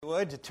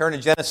would, to turn to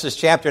Genesis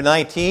chapter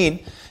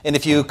 19. And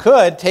if you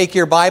could, take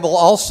your Bible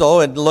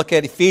also and look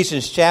at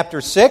Ephesians chapter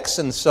 6.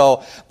 And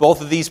so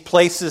both of these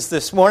places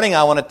this morning,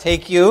 I want to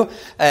take you,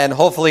 and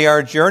hopefully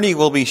our journey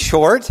will be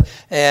short,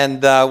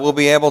 and we'll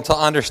be able to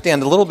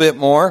understand a little bit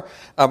more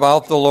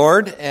about the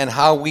Lord and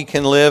how we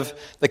can live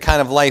the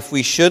kind of life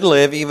we should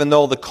live, even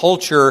though the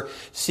culture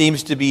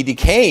seems to be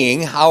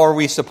decaying. How are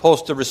we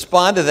supposed to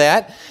respond to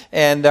that?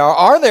 And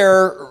are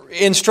there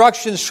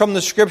instructions from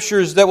the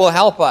Scriptures that will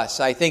help us?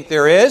 I think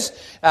there is.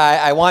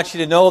 I want you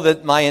to know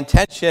that my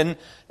intention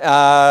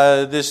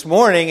this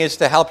morning is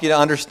to help you to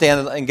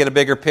understand and get a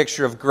bigger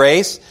picture of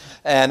grace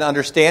and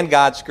understand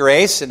God's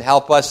grace and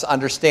help us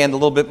understand a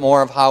little bit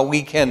more of how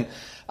we can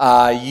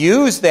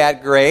use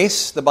that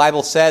grace. The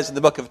Bible says in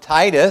the book of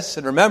Titus,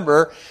 and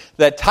remember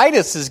that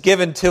Titus is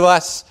given to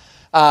us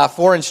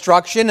for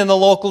instruction in the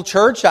local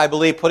church. I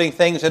believe putting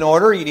things in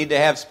order, you need to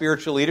have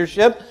spiritual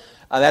leadership.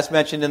 That's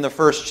mentioned in the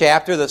first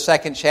chapter. The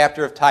second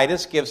chapter of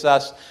Titus gives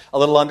us a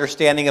little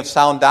understanding of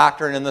sound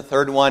doctrine, and the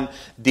third one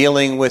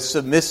dealing with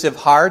submissive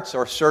hearts,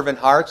 or servant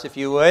hearts, if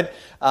you would,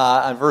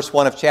 on verse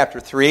 1 of chapter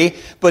 3.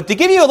 But to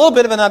give you a little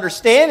bit of an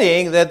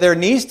understanding that there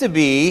needs to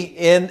be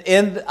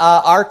in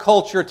our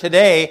culture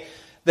today,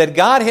 that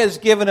God has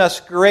given us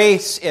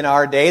grace in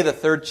our day. The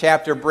third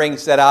chapter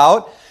brings that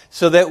out,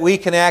 so that we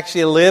can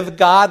actually live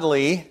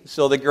godly.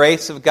 So the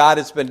grace of God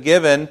has been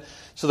given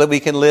so that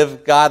we can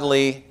live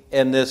godly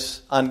in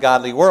this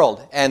ungodly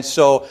world. And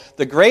so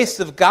the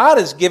grace of God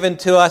is given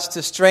to us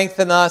to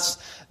strengthen us,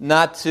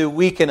 not to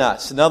weaken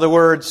us. In other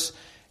words,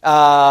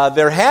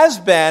 there has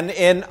been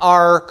in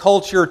our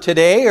culture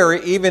today, or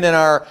even in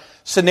our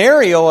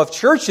scenario of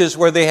churches,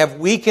 where they have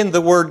weakened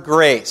the word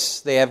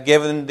grace. They have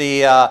given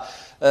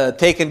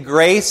taken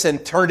grace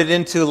and turned it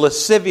into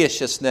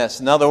lasciviousness.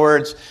 In other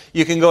words,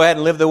 you can go ahead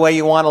and live the way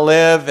you want to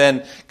live,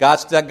 and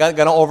God's not going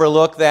to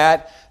overlook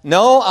that.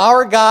 No,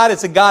 our God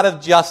is a God of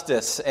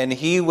justice, and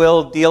He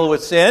will deal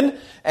with sin.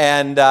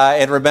 And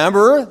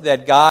remember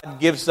that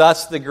God gives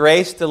us the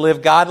grace to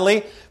live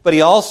godly, but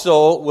He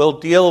also will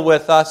deal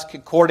with us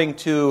according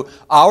to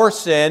our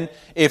sin.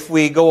 If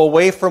we go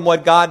away from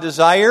what God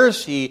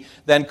desires, He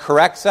then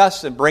corrects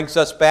us and brings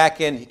us back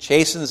in. He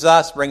chastens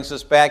us, brings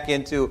us back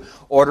into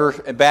order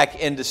and back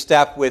into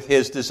step with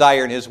His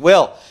desire and His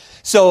will.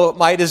 So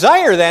my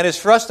desire then is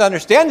for us to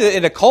understand that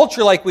in a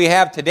culture like we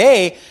have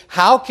today,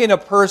 how can a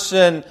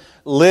person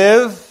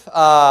live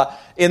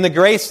in the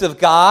grace of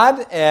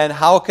God, and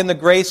how can the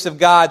grace of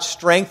God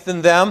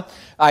strengthen them?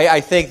 I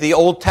think the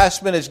Old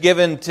Testament is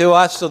given to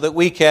us so that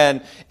we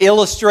can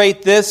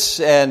illustrate this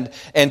and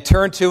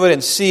turn to it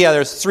and see how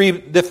there's three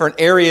different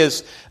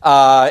areas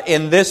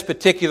in this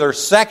particular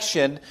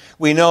section.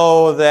 We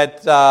know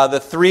that the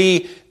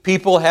three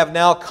people have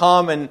now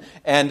come and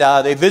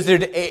they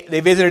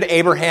visited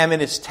Abraham in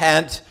his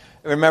tent.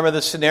 Remember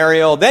the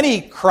scenario. Then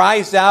he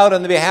cries out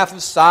on the behalf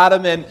of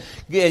Sodom and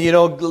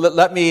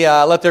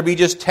let there be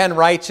just 10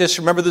 righteous.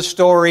 Remember the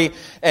story.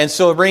 And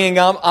so bringing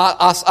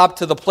us up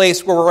to the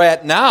place where we're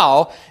at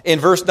now in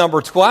verse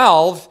number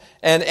 12.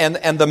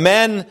 And the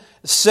men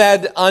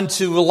said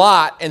unto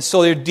Lot. And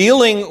so they're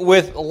dealing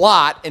with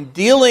Lot and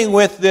dealing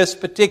with this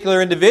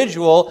particular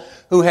individual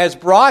who has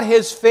brought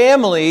his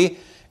family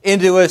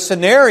into a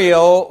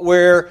scenario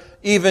where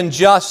even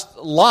just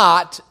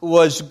Lot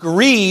was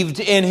grieved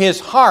in his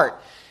heart.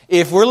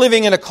 If we're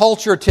living in a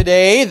culture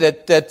today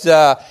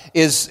that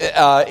is,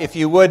 if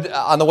you would,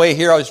 on the way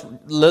here, I was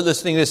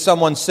listening to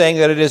someone saying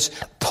that it is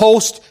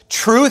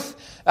post-truth.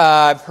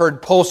 I've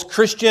heard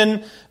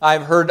post-Christian.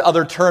 I've heard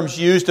other terms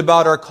used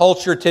about our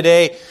culture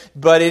today.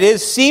 But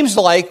seems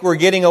like we're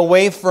getting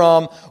away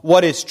from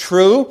what is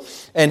true.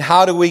 And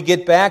how do we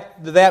get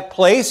back to that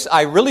place?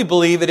 I really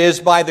believe it is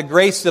by the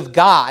grace of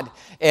God.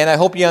 And I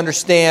hope you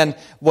understand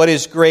what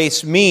His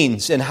grace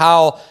means and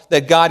how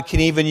that God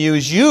can even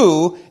use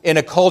you in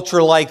a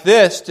culture like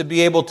this to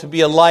be able to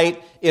be a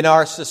light in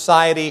our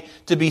society,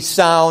 to be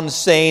sound,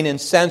 sane, and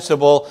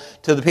sensible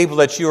to the people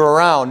that you're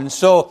around. And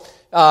so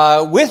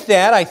with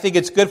that, I think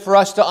it's good for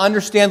us to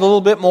understand a little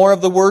bit more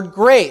of the word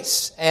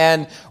grace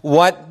and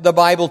what the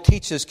Bible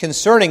teaches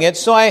concerning it.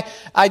 So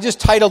I just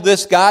titled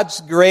this,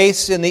 God's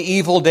Grace in the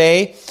Evil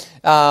Day.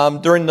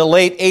 During the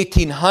late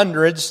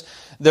 1800s,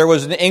 there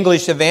was an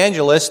English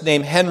evangelist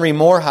named Henry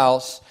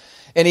Morehouse,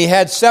 and he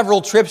had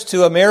several trips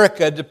to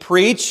America to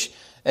preach.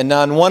 And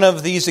on one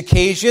of these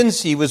occasions,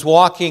 he was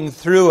walking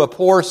through a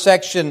poor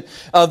section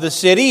of the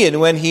city, and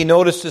when he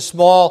noticed a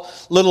small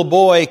little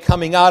boy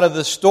coming out of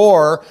the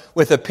store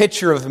with a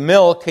pitcher of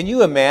milk, can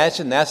you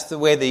imagine? That's the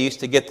way they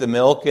used to get the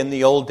milk in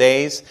the old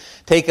days.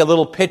 Take a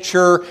little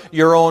pitcher,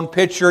 your own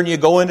pitcher, and you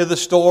go into the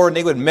store, and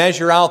they would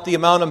measure out the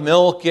amount of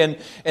milk, and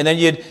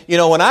then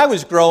when I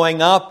was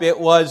growing up, it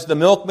was the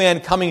milkman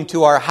coming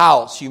to our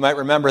house. You might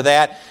remember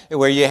that,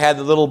 where you had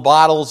the little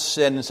bottles,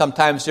 and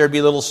sometimes there'd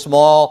be little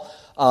small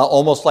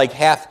almost like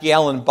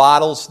half-gallon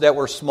bottles that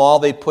were small.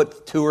 They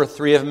put 2 or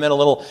 3 of them in a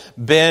little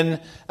bin.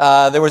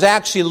 There was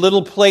actually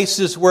little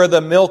places where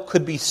the milk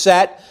could be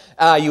set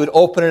you would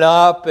open it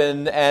up,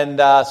 and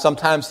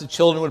sometimes the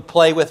children would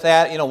play with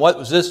that. What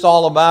was this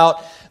all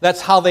about?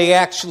 That's how they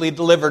actually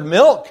delivered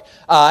milk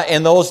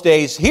in those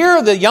days.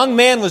 Here, the young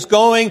man was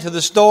going to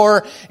the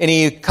store, and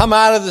he come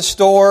out of the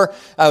store.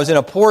 I was in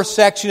a poor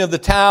section of the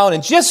town,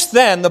 and just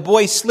then the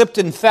boy slipped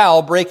and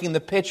fell, breaking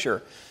the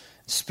pitcher,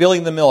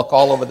 spilling the milk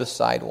all over the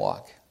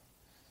sidewalk.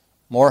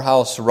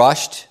 Morehouse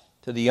rushed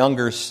to the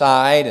younger's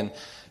side and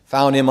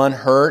found him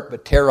unhurt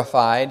but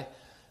terrified.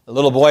 The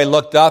little boy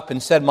looked up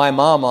and said, "My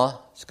mama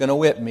is going to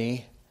whip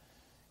me."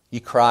 He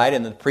cried,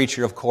 and the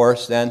preacher, of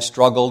course, then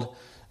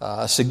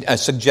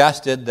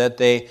suggested that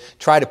they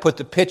try to put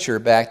the pitcher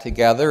back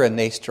together, and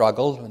they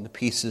struggled, and the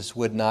pieces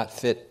would not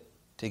fit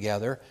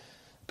together.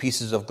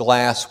 Pieces of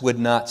glass would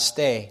not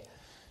stay.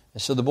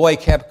 And so the boy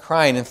kept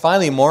crying, and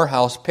finally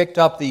Morehouse picked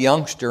up the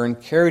youngster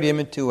and carried him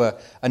into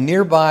a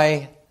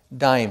nearby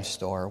dime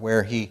store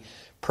where he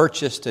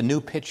purchased a new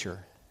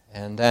pitcher.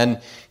 And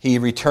then he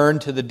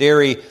returned to the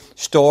dairy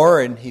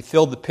store, and he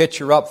filled the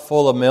pitcher up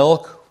full of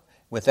milk.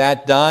 With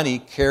that done, he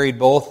carried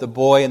both the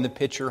boy and the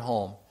pitcher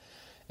home.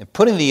 And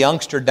putting the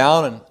youngster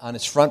down on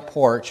his front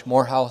porch,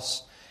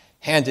 Morehouse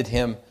handed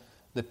him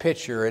the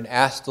pitcher and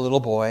asked the little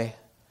boy,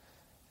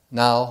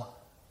 "Now,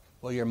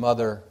 will your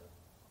mother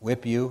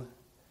whip you?"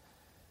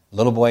 The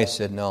little boy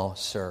said, "No,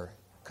 sir,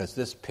 because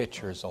this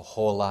pitcher is a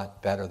whole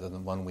lot better than the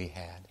one we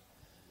had."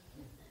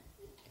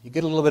 You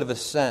get a little bit of a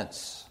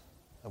sense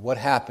of what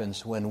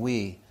happens when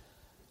we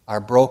are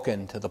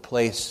broken to the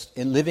place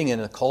in living in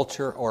a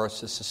culture or a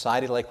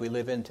society like we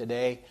live in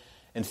today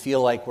and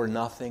feel like we're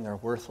nothing or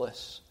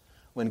worthless.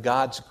 When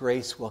God's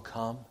grace will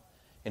come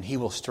and He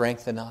will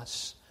strengthen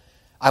us.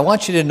 I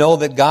want you to know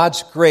that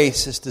God's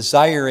grace is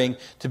desiring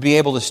to be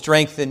able to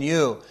strengthen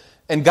you.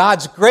 And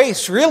God's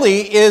grace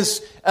really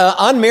is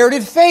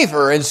unmerited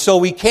favor. And so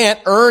we can't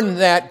earn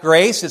that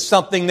grace. It's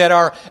something that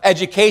our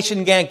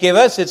education can't give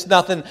us. It's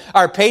nothing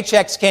our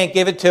paychecks can't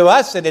give it to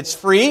us. And it's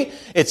free.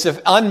 It's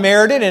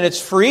unmerited and it's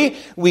free.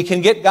 We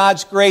can get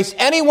God's grace.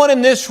 Anyone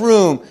in this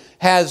room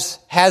has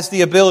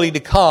the ability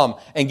to come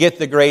and get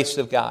the grace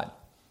of God.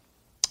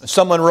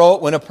 Someone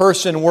wrote, when a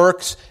person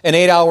works an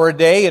 8-hour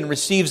day and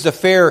receives a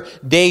fair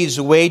day's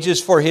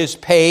wages for his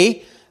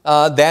pay,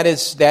 that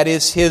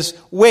is his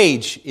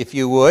wage, if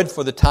you would,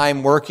 for the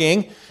time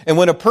working. And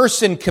when a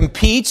person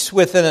competes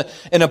with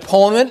an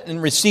opponent and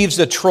receives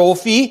a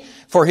trophy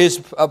for his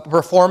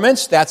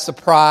performance, that's the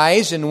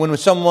prize. And when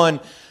someone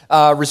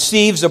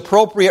receives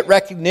appropriate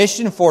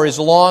recognition for his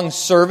long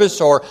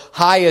service or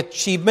high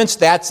achievements,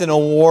 that's an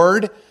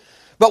award.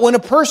 But when a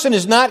person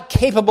is not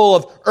capable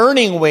of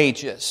earning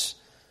wages,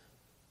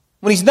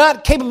 when he's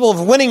not capable of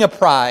winning a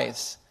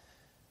prize,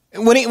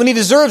 when he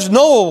deserves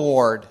no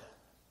award,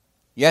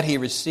 yet he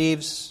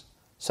receives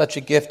such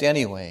a gift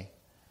anyway,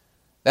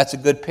 that's a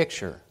good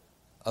picture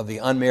of the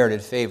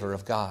unmerited favor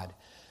of God.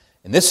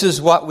 And this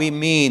is what we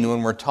mean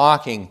when we're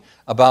talking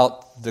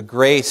about the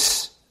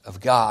grace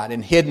of God.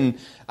 And hidden,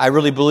 I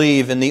really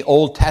believe, in the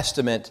Old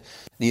Testament,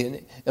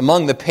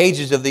 among the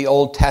pages of the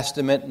Old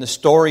Testament, in the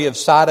story of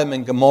Sodom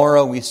and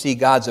Gomorrah, we see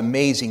God's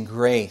amazing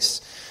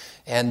grace.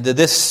 And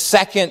this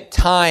second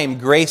time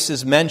grace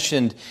is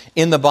mentioned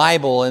in the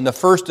Bible. And the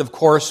first, of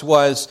course,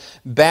 was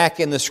back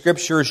in the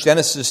Scriptures,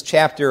 Genesis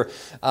chapter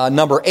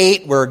number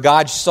 8, where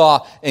God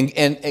saw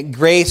and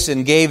grace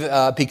and gave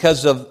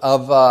because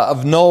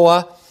of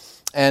Noah.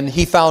 And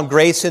he found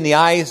grace in the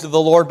eyes of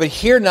the Lord. But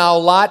here now,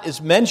 Lot is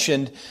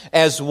mentioned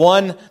as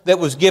one that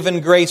was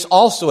given grace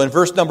also in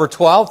verse number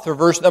 12 through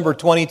verse number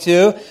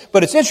 22.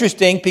 But it's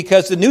interesting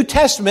because the New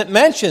Testament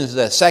mentions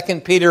this. 2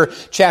 Peter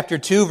chapter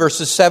 2,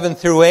 verses 7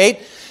 through 8.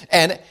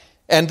 And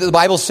the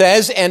Bible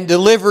says, and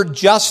delivered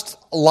just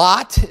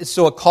Lot.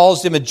 So it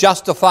calls him a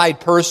justified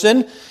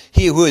person.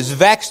 He who is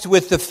vexed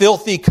with the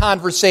filthy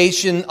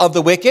conversation of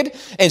the wicked.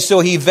 And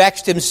so he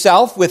vexed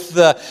himself with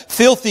the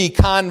filthy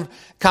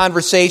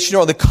conversation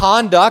or the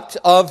conduct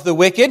of the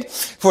wicked.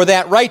 For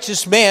that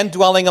righteous man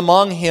dwelling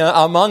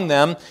among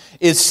them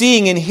is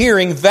seeing and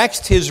hearing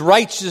vexed his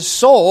righteous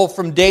soul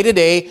from day to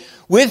day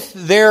with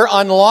their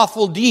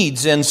unlawful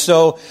deeds. And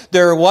so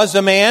there was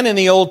a man in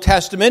the Old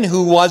Testament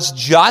who was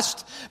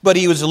just, but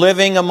he was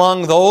living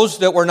among those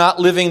that were not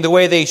living the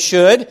way they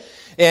should,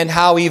 and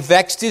how he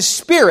vexed his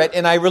spirit.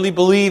 And I really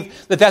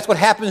believe that that's what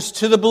happens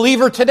to the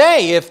believer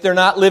today if they're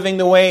not living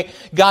the way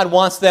God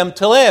wants them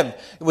to live.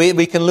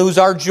 We can lose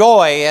our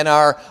joy and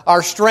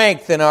our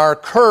strength and our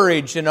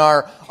courage and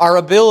our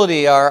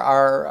ability,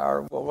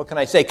 our what can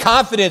I say,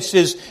 confidence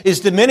is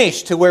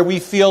diminished to where we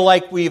feel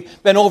like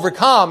we've been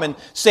overcome, and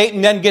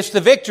Satan then gets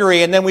the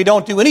victory, and then we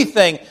don't do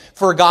anything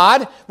for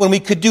God when we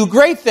could do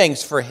great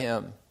things for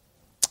Him.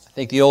 I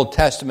think the Old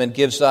Testament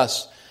gives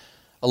us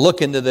a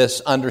look into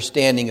this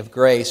understanding of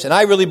grace. And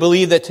I really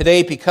believe that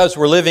today, because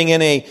we're living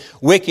in a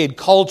wicked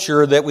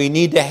culture, that we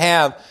need to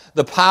have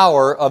the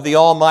power of the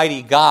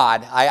Almighty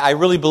God. I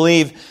really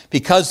believe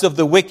because of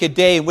the wicked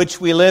day in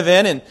which we live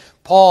in, and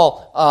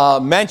Paul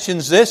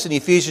mentions this in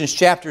Ephesians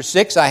chapter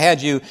 6. I had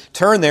you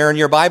turn there in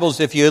your Bibles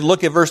if you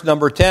look at verse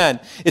number 10.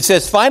 It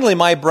says, "Finally,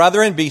 my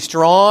brethren, be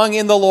strong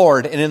in the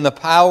Lord and in the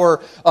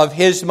power of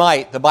His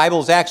might." The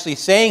Bible is actually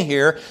saying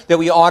here that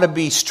we ought to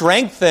be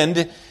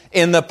strengthened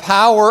in the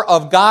power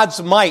of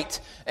God's might.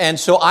 And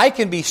so I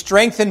can be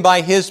strengthened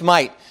by His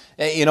might.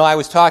 You know, I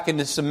was talking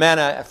to some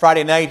men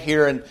Friday night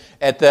here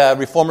at the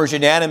Reformers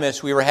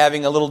Unanimous. We were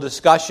having a little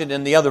discussion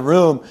in the other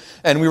room,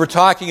 and we were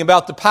talking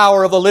about the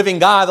power of the living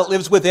God that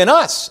lives within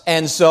us.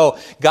 And so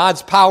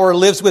God's power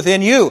lives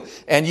within you,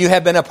 and you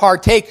have been a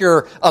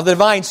partaker of the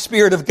divine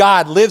Spirit of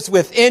God lives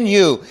within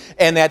you.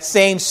 And that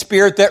same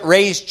Spirit that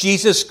raised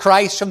Jesus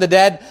Christ from the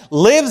dead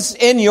lives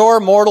in your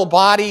mortal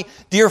body.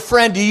 Dear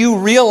friend, do you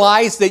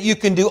realize that you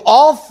can do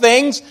all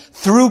things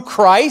through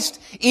Christ?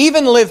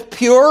 Even live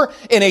pure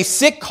in a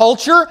sick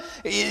culture?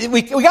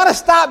 We got to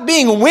stop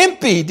being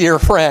wimpy, dear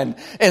friend,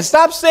 and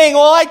stop saying,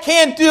 well, I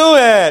can't do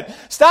it.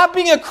 Stop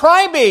being a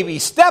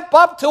crybaby. Step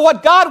up to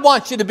what God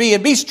wants you to be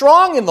and be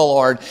strong in the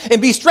Lord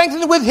and be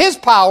strengthened with His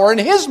power and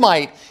His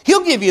might.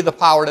 He'll give you the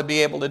power to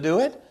be able to do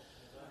it.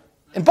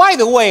 And by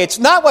the way, it's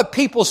not what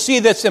people see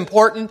that's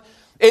important.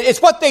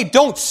 It's what they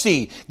don't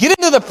see. Get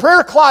into the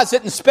prayer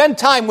closet and spend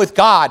time with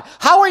God.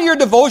 How are your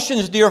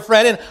devotions, dear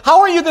friend? And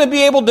how are you going to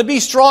be able to be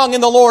strong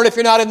in the Lord if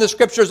you're not in the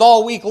Scriptures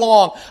all week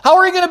long? How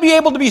are you going to be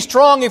able to be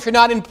strong if you're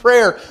not in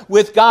prayer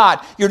with God?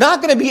 You're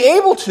not going to be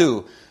able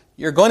to.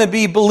 You're going to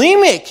be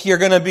bulimic. You're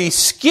going to be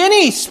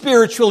skinny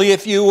spiritually,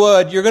 if you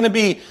would. You're going to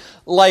be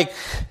like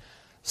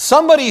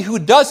somebody who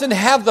doesn't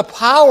have the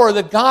power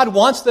that God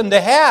wants them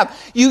to have.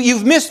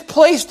 You've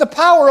misplaced the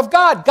power of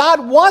God.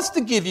 God wants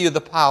to give you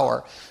the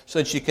power so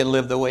that you can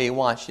live the way He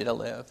wants you to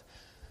live.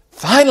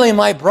 Finally,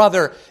 my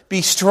brother,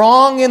 be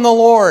strong in the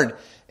Lord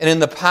and in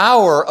the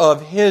power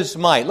of His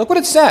might. Look what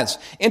it says.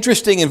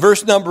 Interesting, in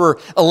verse number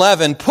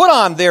 11, put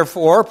on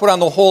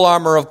the whole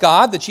armor of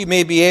God, that ye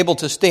may be able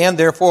to stand,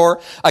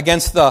 therefore,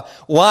 against the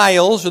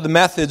wiles or the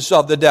methods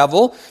of the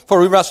devil.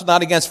 For we wrestle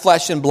not against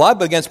flesh and blood,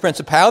 but against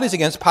principalities,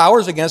 against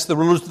powers, against the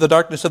rulers of the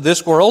darkness of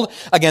this world,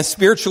 against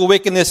spiritual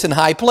wickedness in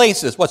high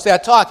places. What's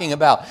that talking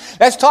about?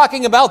 That's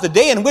talking about the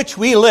day in which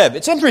we live.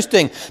 It's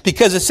interesting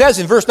because it says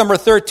in verse number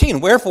 13,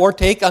 wherefore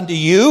take unto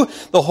you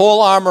the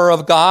whole armor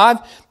of God,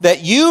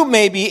 that you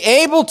may be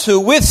able to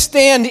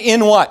withstand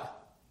in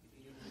what?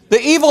 The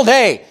evil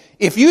day.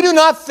 If you do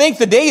not think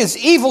the day is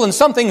evil and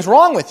something's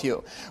wrong with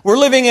you, we're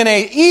living in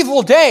an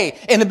evil day,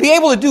 and to be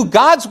able to do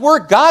God's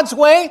work God's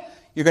way,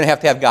 you're going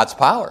to have God's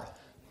power.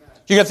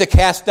 You're going to have to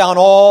cast down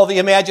all the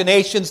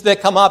imaginations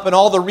that come up and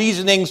all the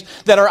reasonings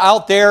that are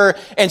out there,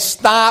 and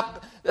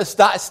stop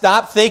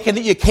thinking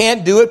that you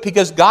can't do it,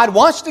 because God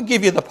wants to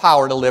give you the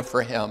power to live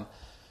for Him.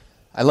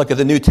 I look at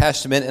the New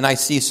Testament and I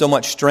see so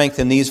much strength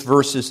in these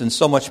verses and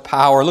so much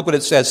power. Look what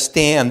it says,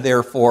 stand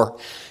therefore,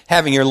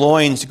 having your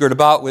loins girt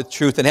about with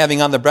truth, and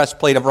having on the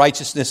breastplate of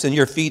righteousness, and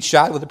your feet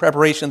shod with the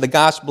preparation of the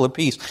gospel of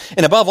peace.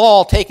 And above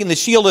all, taking the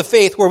shield of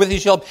faith, wherewith you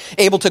shall be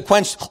able to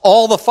quench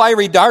all the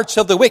fiery darts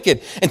of the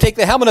wicked, and take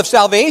the helmet of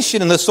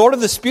salvation and the sword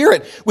of the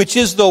Spirit, which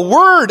is the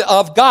word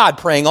of God,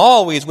 praying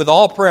always with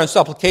all prayer and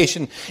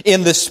supplication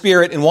in the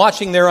Spirit, and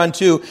watching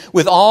thereunto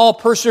with all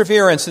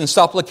perseverance and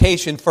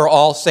supplication for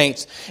all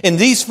saints. In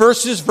these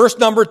verses, verse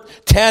number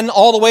 10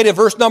 all the way to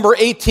verse number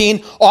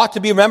 18, ought to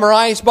be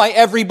memorized by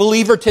every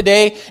believer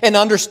today, and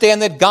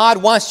understand that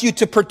God wants you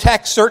to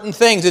protect certain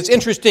things. It's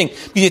interesting.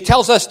 He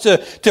tells us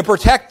to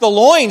protect the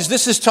loins.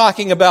 This is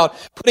talking about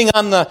putting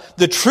on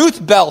the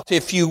truth belt,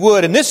 if you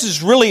would. And this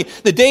is really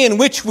the day in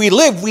which we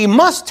live. We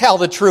must tell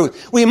the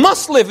truth. We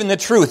must live in the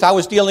truth. I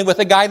was dealing with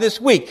a guy this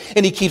week,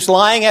 and he keeps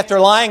lying after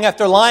lying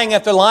after lying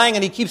after lying,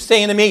 and he keeps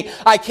saying to me,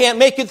 I can't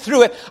make it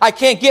through it. I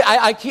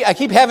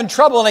keep having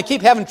trouble, and I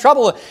keep having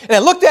trouble. And I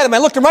looked at him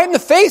right in the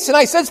face, and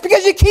I said, it's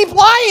because you keep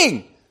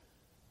lying.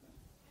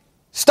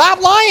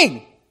 Stop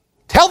lying.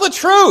 Tell the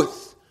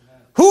truth.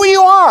 Who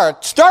you are.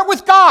 Start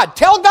with God.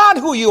 Tell God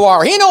who you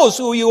are. He knows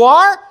who you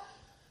are.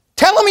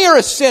 Tell Him you're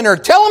a sinner.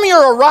 Tell Him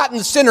you're a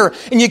rotten sinner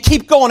and you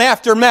keep going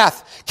after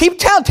meth.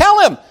 Tell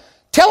Him.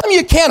 Tell Him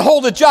you can't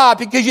hold a job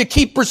because you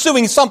keep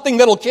pursuing something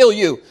that'll kill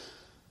you.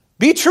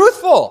 Be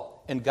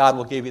truthful. And God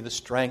will give you the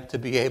strength to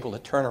be able to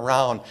turn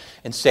around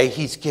and say,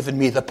 He's given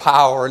me the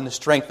power and the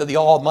strength of the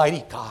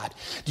Almighty God.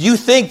 Do you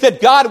think that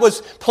God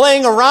was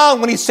playing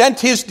around when He sent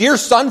His dear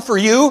Son for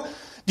you?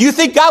 Do you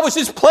think God was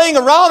just playing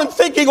around and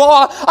thinking,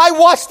 I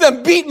watched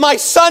them beat my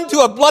son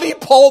to a bloody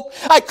pulp.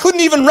 I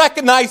couldn't even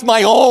recognize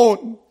my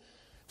own.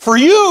 For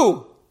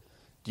you.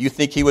 Do you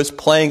think He was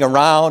playing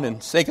around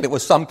and thinking it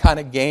was some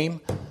kind of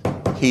game?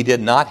 He did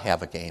not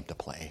have a game to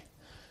play.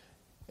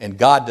 And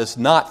God does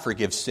not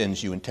forgive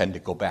sins you intend to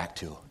go back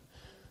to.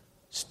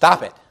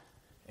 Stop it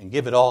and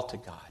give it all to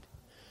God.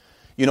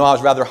 You know, I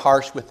was rather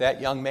harsh with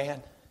that young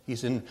man.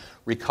 He's in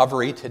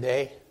recovery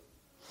today.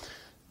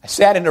 I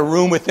sat in a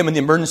room with him in the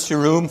emergency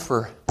room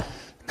for a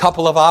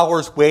couple of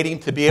hours waiting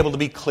to be able to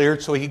be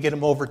cleared so he could get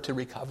him over to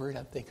recovery. And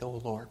I'm thinking,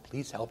 oh Lord,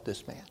 please help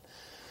this man.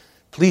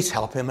 Please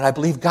help him. And I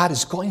believe God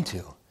is going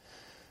to.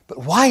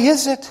 But why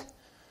is it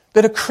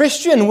that a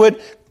Christian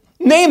would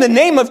name the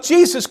name of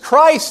Jesus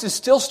Christ and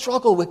still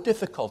struggle with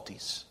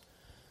difficulties?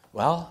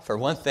 Well, for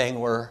one thing,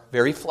 we're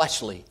very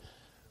fleshly.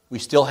 We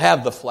still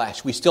have the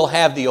flesh. We still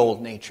have the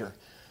old nature.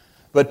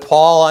 But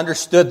Paul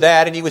understood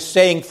that, and he was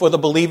saying for the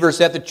believers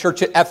at the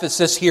church at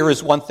Ephesus, here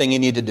is one thing you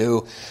need to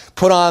do.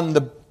 Put on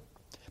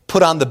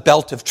the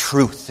belt of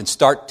truth and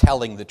start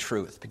telling the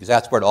truth, because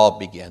that's where it all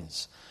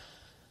begins.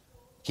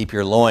 Keep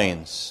your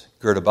loins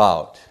girt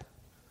about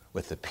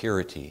with the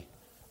purity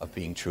of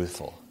being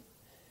truthful.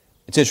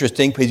 It's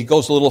interesting because he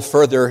goes a little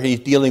further. He's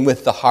dealing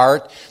with the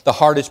heart. The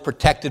heart is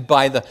protected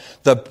by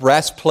the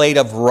breastplate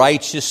of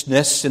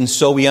righteousness. And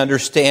so we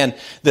understand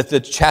that the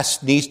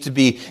chest needs to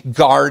be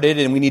guarded,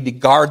 and we need to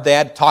guard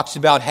that. It talks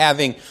about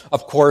having,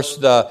 of course,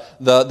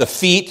 the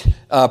feet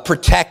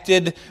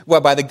protected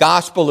by the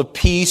gospel of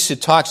peace.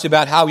 It talks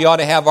about how we ought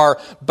to have our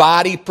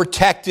body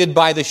protected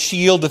by the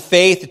shield of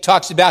faith. It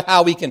talks about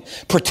how we can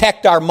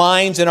protect our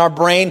minds and our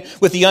brain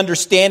with the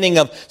understanding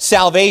of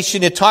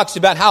salvation. It talks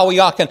about how we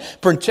ought to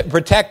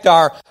protect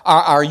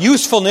our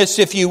usefulness,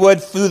 if you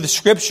would, through the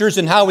Scriptures,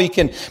 and how we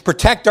can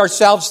protect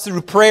ourselves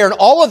through prayer. And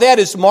all of that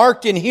is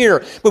marked in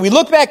here. But we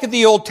look back at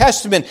the Old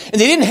Testament,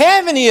 and they didn't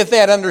have any of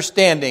that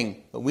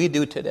understanding, but we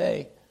do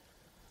today.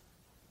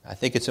 I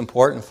think it's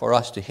important for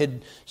us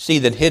to see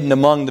that hidden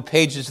among the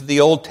pages of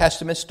the Old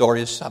Testament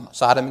story is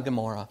Sodom and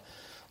Gomorrah.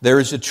 There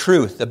is a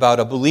truth about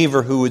a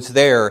believer who was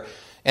there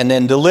and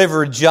then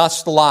delivered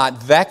just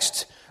Lot,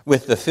 vexed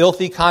with the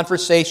filthy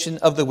conversation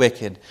of the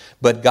wicked,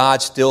 but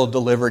God still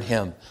delivered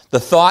him. The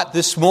thought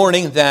this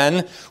morning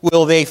then,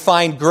 will they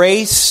find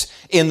grace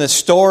in the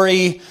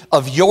story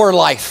of your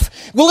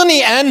life? Will in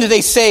the end they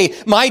say,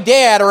 my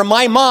dad or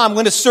my mom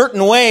went a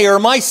certain way, or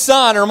my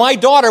son or my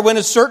daughter went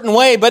a certain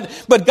way,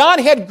 but God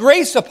had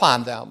grace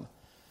upon them.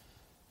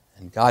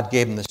 And God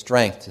gave them the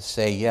strength to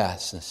say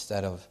yes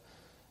instead of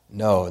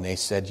no, and they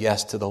said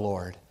yes to the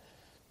Lord.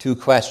 2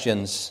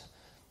 questions.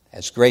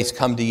 Has grace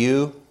come to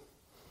you?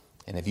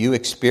 And have you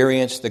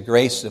experienced the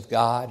grace of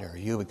God, or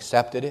you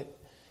accepted it?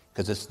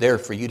 Because it's there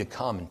for you to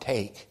come and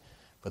take.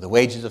 For the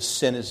wages of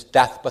sin is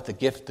death, but the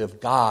gift of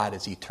God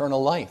is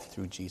eternal life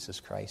through Jesus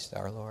Christ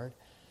our Lord.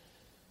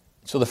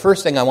 So the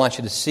first thing I want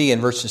you to see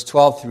in verses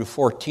 12 through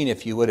 14,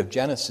 if you would, of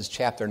Genesis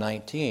chapter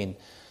 19,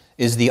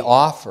 is the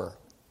offer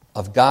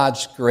of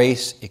God's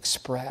grace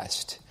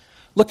expressed.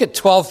 Look at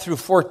 12 through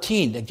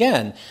 14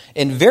 again,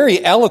 and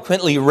very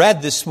eloquently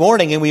read this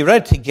morning, and we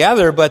read it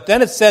together, but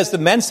then it says, the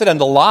men said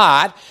unto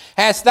Lot,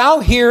 hast thou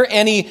here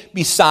any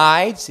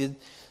besides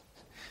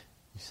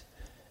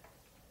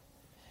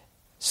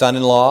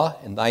son-in-law,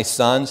 and thy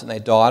sons and thy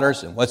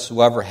daughters, and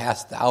whatsoever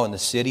hast thou in the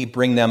city,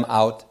 bring them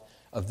out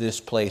of this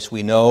place.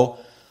 We know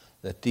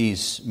that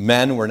these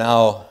men were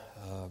now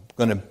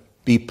going to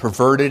be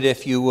perverted,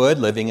 if you would,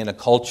 living in a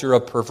culture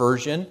of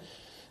perversion.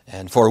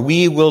 And for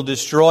we will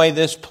destroy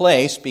this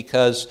place,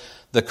 because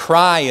the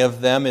cry of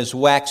them is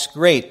waxed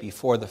great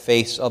before the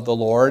face of the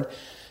Lord,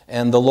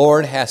 and the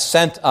Lord hath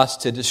sent us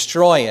to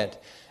destroy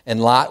it.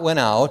 And Lot went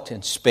out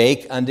and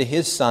spake unto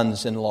his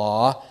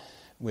sons-in-law,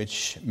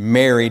 which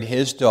married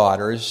his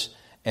daughters,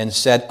 and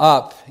said,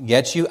 up,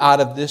 get you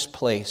out of this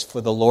place,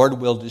 for the Lord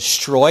will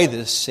destroy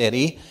this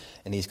city.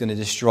 And he's going to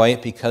destroy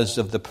it because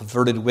of the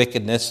perverted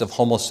wickedness of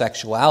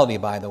homosexuality,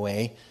 by the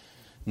way.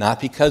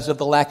 Not because of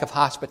the lack of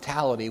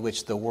hospitality,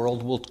 which the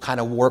world will kind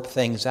of warp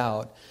things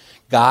out.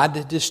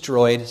 God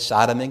destroyed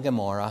Sodom and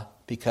Gomorrah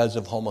because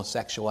of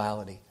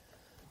homosexuality.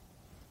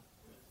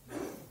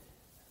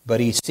 But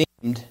he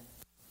seemed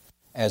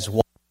as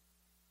one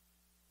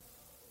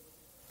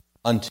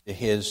unto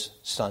his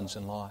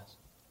sons-in-law.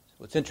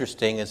 What's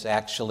interesting is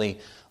actually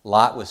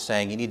Lot was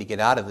saying, you need to get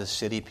out of this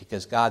city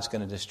because God's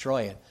going to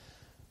destroy it.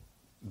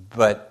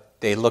 But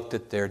they looked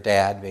at their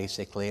dad,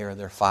 basically, or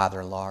their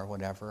father-in-law or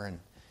whatever, and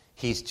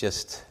he's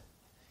just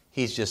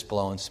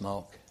blowing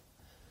smoke.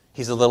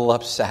 He's a little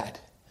upset.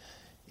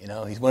 You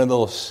know, he's one of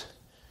those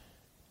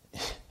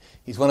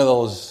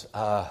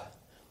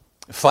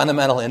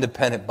fundamental,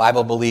 independent,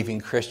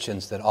 Bible-believing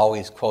Christians that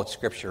always quote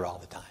Scripture all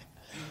the time.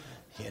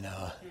 You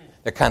know,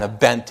 they're kind of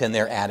bent in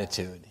their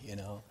attitude, you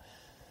know.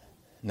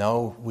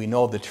 No, we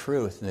know the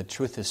truth, and the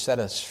truth has set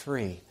us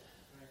free.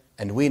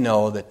 And we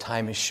know that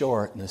time is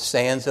short, and the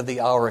sands of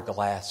the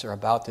hourglass are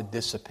about to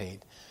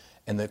dissipate.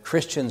 And the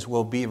Christians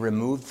will be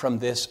removed from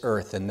this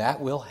earth, and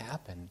that will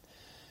happen.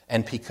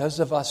 And because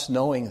of us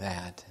knowing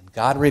that, and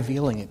God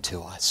revealing it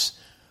to us,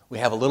 we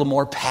have a little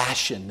more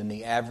passion than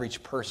the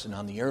average person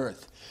on the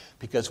earth,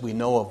 because we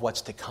know of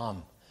what's to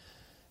come.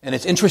 And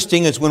it's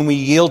interesting is when we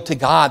yield to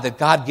God, that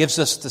God gives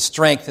us the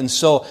strength. And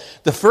so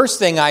the first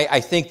thing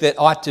I think that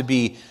ought to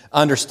be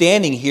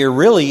understanding here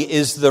really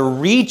is the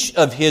reach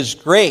of His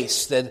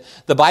grace. That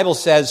the Bible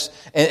says,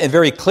 and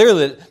very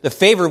clearly, that the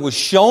favor was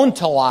shown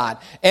to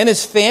Lot and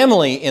his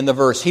family in the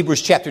verse.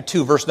 Hebrews chapter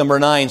 2, verse number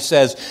 9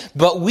 says,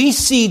 but we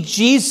see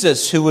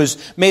Jesus, who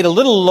was made a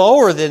little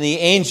lower than the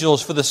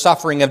angels for the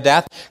suffering of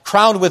death,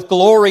 crowned with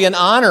glory and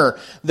honor,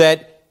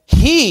 that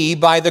he,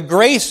 by the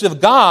grace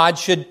of God,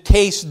 should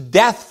taste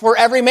death for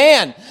every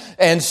man.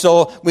 And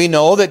so we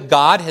know that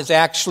God has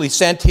actually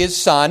sent His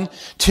Son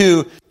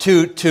to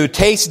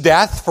taste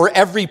death for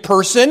every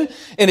person.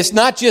 And it's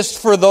not just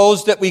for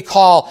those that we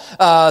call,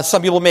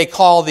 some people may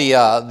call the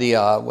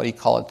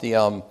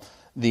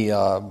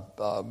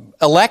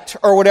elect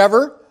or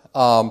whatever.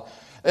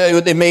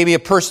 There may be a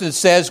person that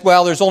says,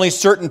 well, there's only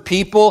certain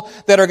people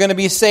that are going to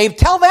be saved.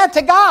 Tell that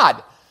to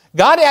God.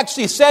 God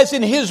actually says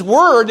in His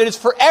Word that it's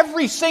for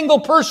every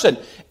single person.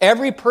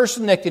 Every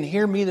person that can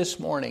hear me this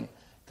morning,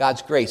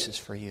 God's grace is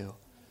for you.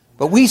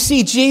 But we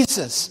see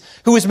Jesus,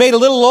 who was made a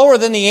little lower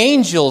than the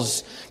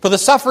angels for the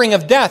suffering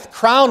of death,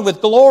 crowned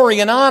with glory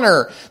and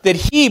honor, that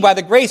He, by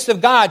the grace of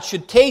God,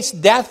 should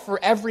taste death for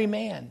every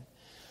man.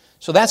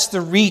 So that's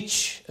the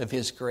reach of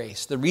His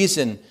grace. The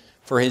reason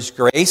for His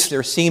grace,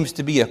 there seems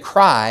to be a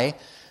cry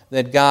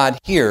that God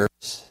hears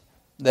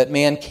that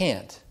man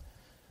can't.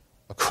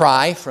 A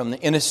cry from the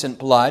innocent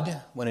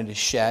blood when it is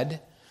shed.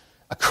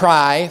 A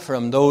cry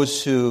from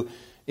those who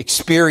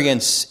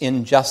experience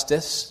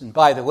injustice. And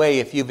by the way,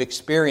 if you've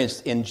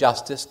experienced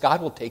injustice,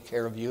 God will take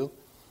care of you.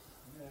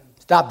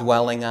 Stop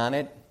dwelling on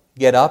it.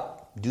 Get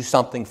up. Do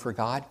something for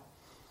God.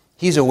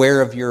 He's aware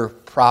of your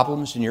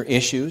problems and your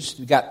issues.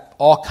 You've got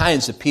all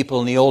kinds of people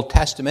in the Old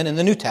Testament and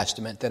the New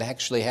Testament that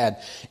actually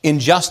had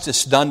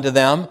injustice done to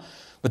them.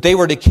 But they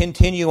were to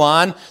continue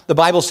on. The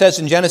Bible says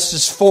in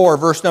Genesis 4,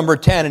 verse number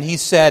 10, and he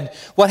said,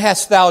 "What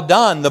hast thou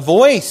done? The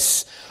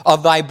voice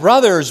of thy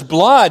brother's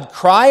blood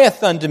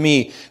crieth unto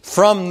me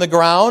from the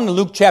ground."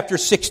 Luke chapter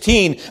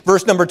 16,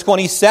 verse number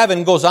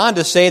 27 goes on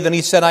to say, "Then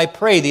he said, I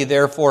pray thee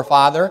therefore,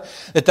 Father,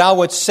 that thou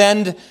wouldst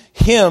send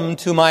him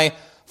to my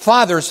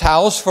father's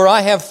house, for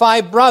I have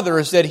 5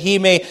 brothers, that he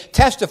may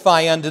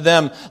testify unto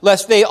them,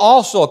 lest they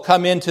also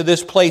come into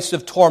this place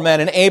of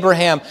torment. And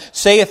Abraham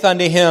saith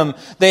unto him,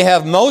 They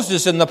have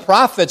Moses and the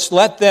prophets,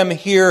 let them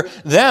hear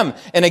them."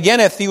 And again,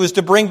 if he was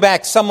to bring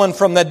back someone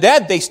from the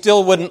dead, they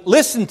still wouldn't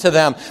listen to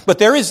them. But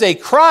there is a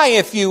cry,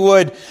 if you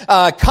would,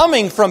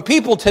 coming from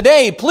people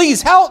today,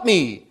 "Please help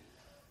me."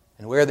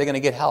 And where are they going to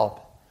get help?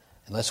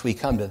 Unless we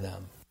come to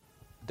them.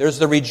 There's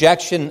the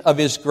rejection of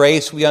His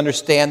grace. We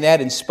understand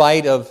that in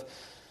spite of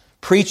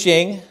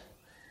preaching,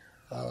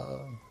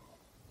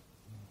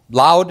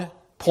 loud,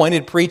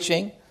 pointed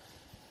preaching,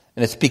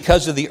 and it's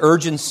because of the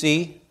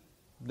urgency.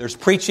 There's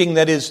preaching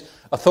that is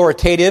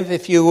authoritative,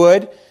 if you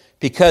would,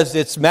 because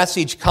its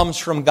message comes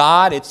from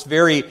God. It's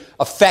very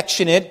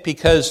affectionate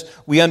because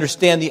we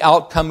understand the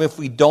outcome if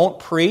we don't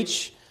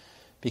preach,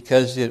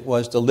 because it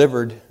was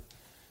delivered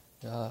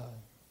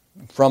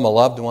from a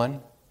loved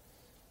one.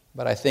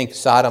 But I think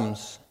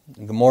Sodom's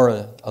and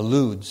Gomorrah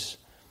alludes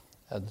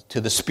to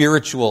the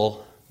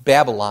spiritual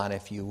Babylon,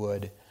 if you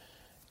would.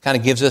 Kind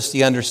of gives us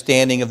the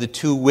understanding of the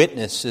 2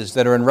 witnesses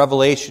that are in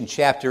Revelation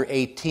chapter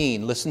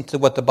 18. Listen to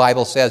what the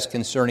Bible says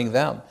concerning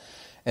them.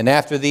 "And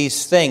after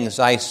these things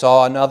I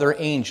saw another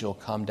angel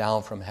come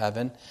down from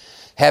heaven,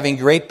 having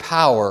great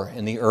power,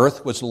 and the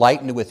earth was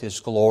lightened with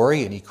his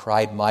glory. And he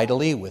cried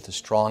mightily with a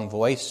strong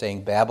voice,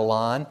 saying,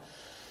 Babylon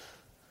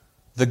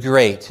the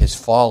great is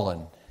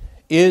fallen,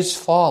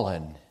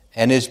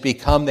 and is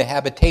become the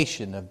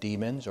habitation of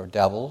demons," or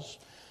devils,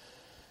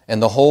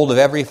 "and the hold of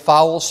every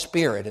foul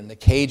spirit, and the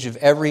cage of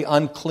every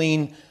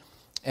unclean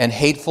and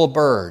hateful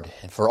bird.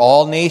 And for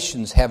all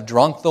nations have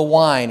drunk the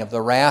wine of the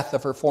wrath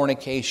of her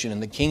fornication,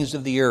 and the kings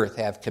of the earth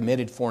have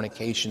committed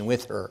fornication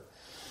with her.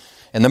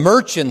 And the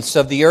merchants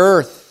of the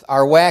earth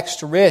are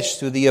waxed rich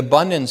through the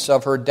abundance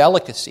of her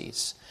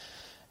delicacies.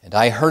 And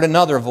I heard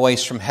another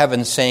voice from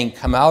heaven saying,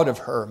 Come out of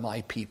her,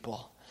 my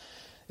people,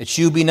 that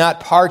you be not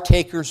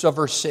partakers of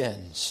her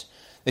sins,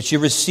 that you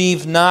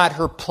receive not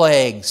her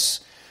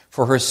plagues,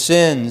 for her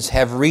sins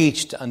have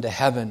reached unto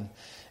heaven,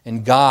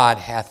 and God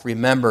hath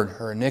remembered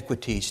her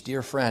iniquities."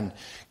 Dear friend,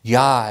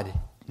 God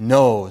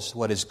knows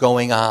what is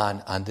going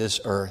on this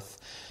earth.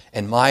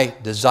 And my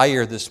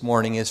desire this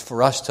morning is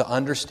for us to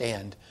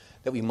understand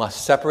that we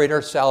must separate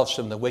ourselves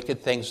from the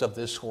wicked things of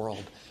this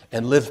world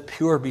and live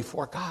pure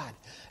before God.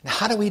 And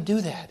how do we do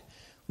that?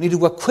 We need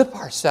to equip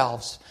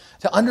ourselves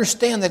to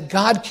understand that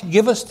God can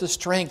give us the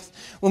strength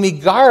when we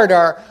guard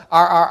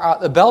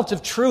the belt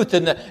of truth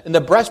and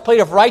the breastplate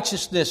of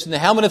righteousness and the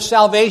helmet of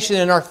salvation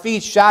and our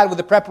feet shod with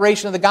the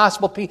preparation of the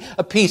gospel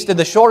of peace and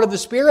the sword of the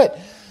Spirit.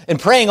 And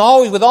praying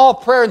always with all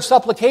prayer and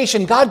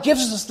supplication. God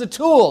gives us the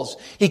tools.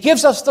 He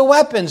gives us the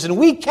weapons. And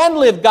we can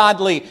live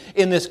godly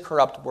in this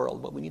corrupt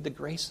world. But we need the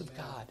grace of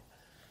God.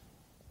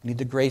 We need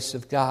the grace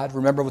of God.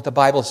 Remember what the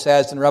Bible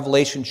says in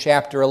Revelation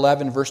chapter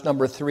 11, verse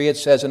number 3. It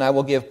says, "And I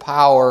will give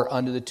power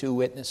unto the 2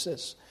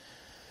 witnesses.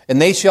 And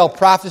they shall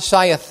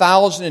prophesy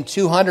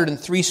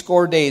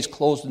 1,260 days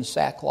clothed in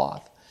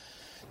sackcloth.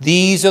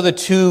 These are the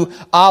 2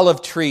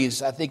 olive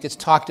trees." I think it's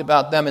talked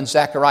about them in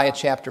Zechariah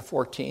chapter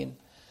 14.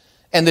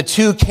 "And the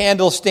 2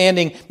 candles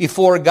standing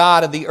before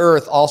God of the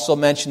earth," also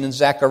mentioned in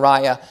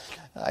Zechariah.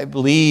 I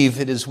believe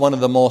it is one of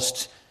the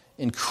most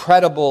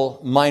incredible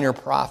minor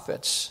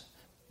prophets.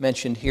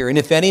 mentioned here. And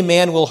if any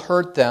man will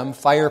hurt them,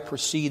 fire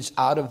proceeds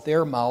out of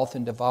their mouth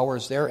and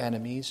devours their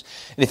enemies.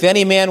 And if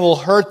any man will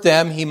hurt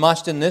them, he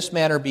must in this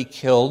manner be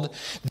killed.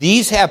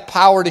 These have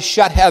power to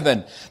shut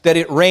heaven, that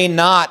it rain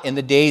not in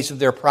the days of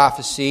their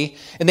prophecy.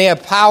 And they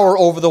have power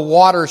over the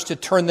waters to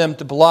turn them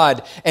to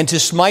blood, and to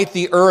smite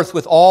the earth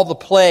with all the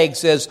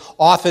plagues as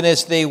often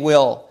as they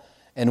will.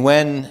 And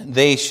when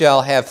they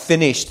shall have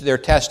finished their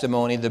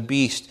testimony, the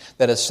beast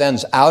that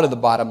ascends out of the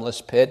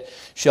bottomless pit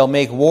shall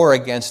make war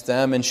against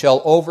them, and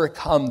shall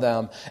overcome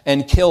them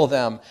and kill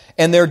them.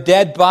 And their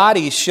dead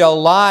bodies shall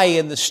lie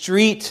in the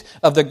street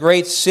of the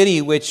great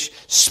city, which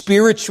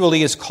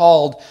spiritually is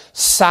called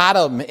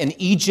Sodom and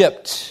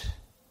Egypt.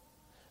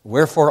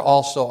 Wherefore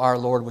also our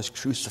Lord was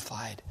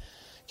crucified,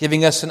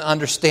 giving us an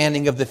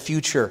understanding of the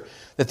future,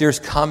 that there's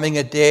coming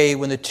a day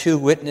when the two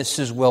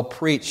witnesses will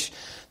preach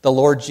the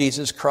Lord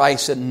Jesus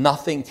Christ, and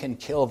nothing can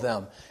kill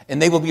them.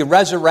 And they will be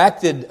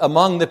resurrected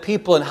among the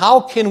people. And how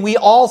can we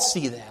all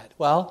see that?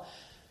 Well,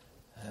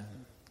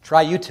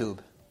 try YouTube.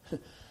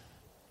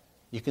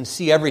 You can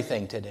see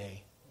everything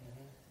today.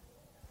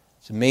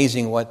 It's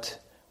amazing what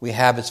we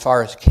have as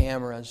far as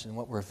cameras and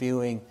what we're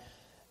viewing,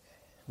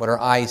 what our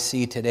eyes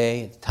see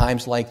today. At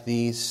times like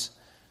these,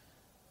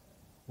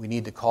 we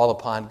need to call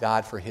upon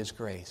God for His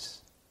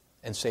grace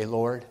and say,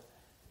 Lord,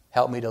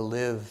 help me to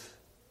live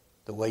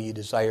the way you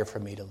desire for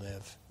me to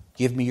live.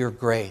 Give me your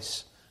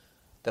grace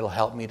that'll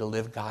help me to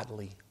live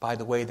godly. By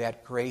the way,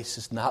 that grace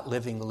is not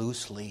living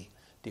loosely,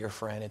 dear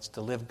friend. It's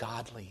to live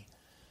godly.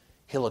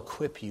 He'll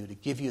equip you to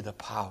give you the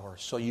power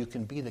so you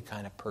can be the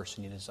kind of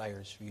person He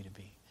desires for you to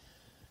be.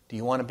 Do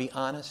you want to be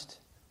honest?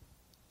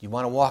 Do you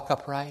want to walk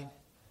upright?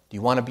 Do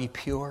you want to be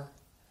pure?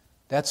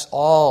 That's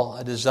all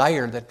a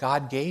desire that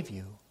God gave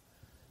you.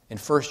 And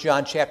 1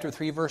 John chapter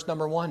 3, verse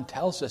number 1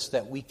 tells us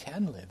that we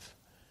can live.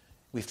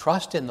 We've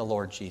trusted in the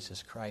Lord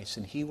Jesus Christ,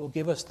 and He will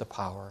give us the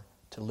power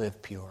to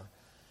live pure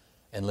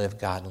and live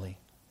godly.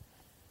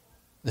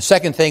 The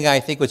second thing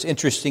I think was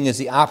interesting is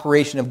the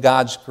operation of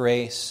God's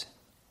grace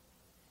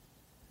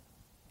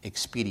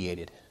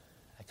expediated.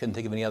 I couldn't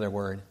think of any other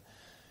word.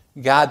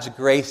 God's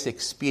grace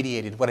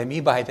expediated. What I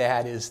mean by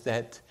that is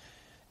that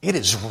it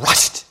is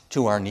rushed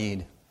to our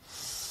need.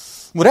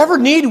 Whatever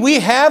need we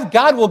have,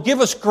 God will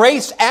give us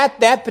grace at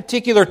that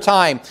particular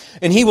time,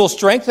 and He will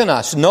strengthen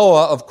us.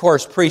 Noah, of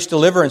course, preached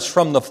deliverance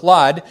from the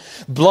flood.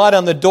 Blood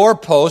on the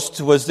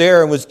doorpost was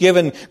there and was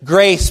given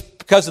grace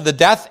because of the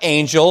death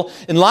angel.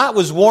 And Lot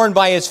was warned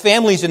by his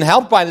families and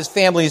helped by his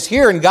families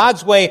here. And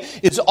God's way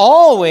is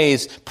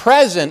always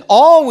present,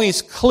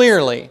 always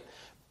clearly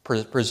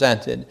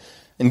presented.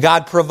 And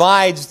God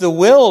provides the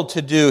will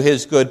to do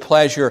His good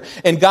pleasure.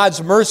 And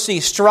God's mercy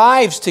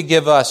strives to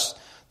give us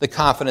the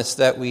confidence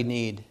that we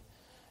need.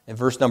 And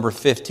verse number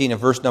 15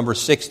 and verse number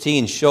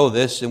 16 show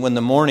this. And when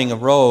the morning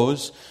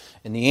arose,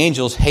 and the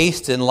angels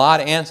hastened,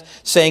 Lot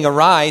saying,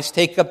 Arise,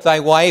 take up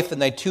thy wife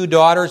and thy two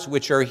daughters,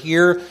 which are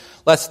here,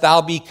 lest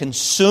thou be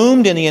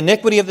consumed in the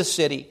iniquity of the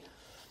city.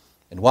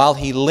 And while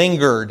he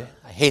lingered,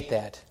 I hate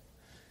that,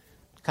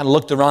 kind of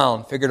looked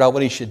around, figured out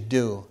what he should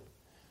do,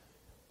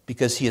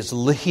 because he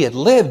had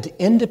lived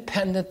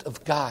independent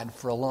of God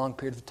for a long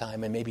period of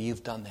time, and maybe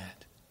you've done that.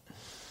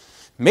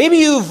 Maybe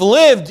you've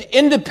lived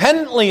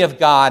independently of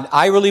God.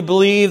 I really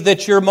believe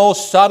that your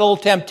most subtle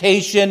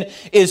temptation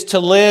is to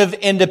live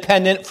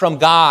independent from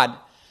God.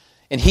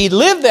 And he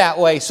lived that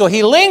way, so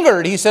he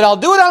lingered. He said, I'll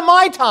do it on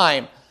my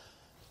time.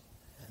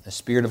 And the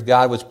Spirit of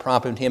God was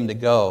prompting him to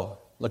go.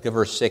 Look at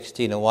verse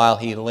 16. And while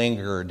he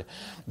lingered,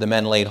 the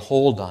men laid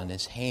hold on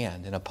his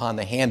hand, and upon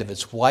the hand of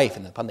his wife,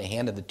 and upon the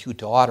hand of the two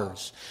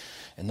daughters.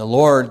 And the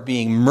Lord,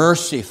 being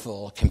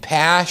merciful,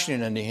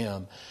 compassionate unto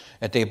him,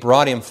 that they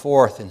brought him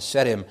forth and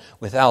set him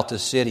without the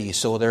city.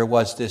 So there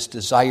was this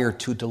desire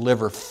to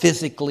deliver,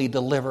 physically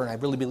deliver. And I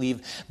really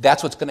believe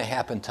that's what's going to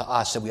happen to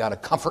us, and we ought to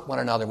comfort one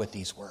another with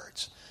these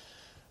words.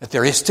 That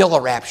there is still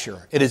a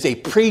rapture. It is a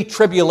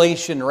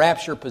pre-tribulation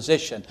rapture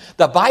position.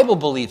 The Bible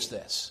believes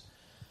this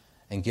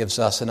and gives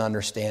us an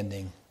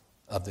understanding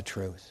of the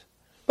truth.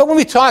 But when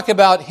we talk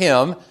about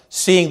him,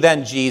 seeing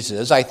then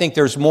Jesus, I think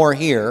there's more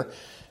here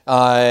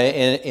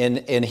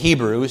in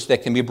Hebrews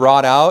that can be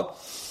brought out.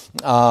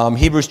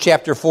 Hebrews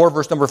chapter 4,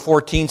 verse number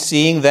 14,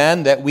 seeing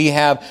then that we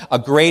have a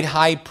great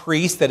high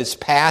priest that is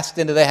passed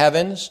into the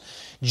heavens,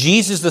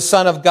 Jesus the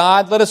Son of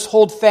God, let us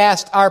hold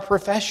fast our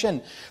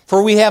profession.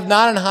 For we have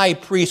not an high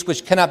priest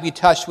which cannot be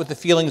touched with the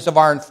feelings of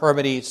our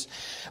infirmities,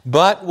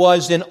 but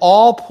was in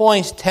all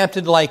points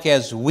tempted like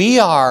as we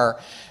are,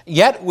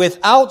 yet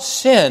without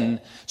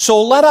sin.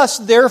 So let us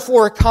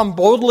therefore come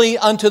boldly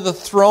unto the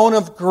throne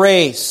of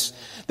grace,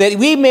 that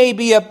we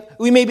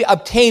may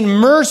obtain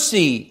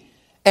mercy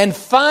and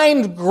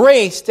find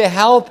grace to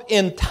help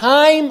in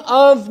time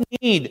of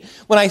need.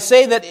 When I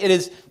say that it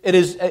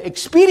is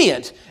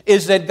expedient,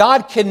 is that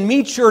God can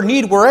meet your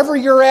need wherever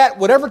you're at,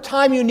 whatever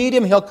time you need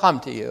Him, He'll come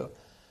to you.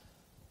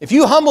 If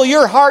you humble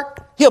your heart,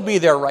 He'll be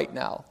there right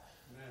now.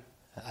 Amen.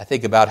 I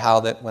think about how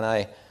that when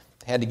I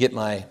had to get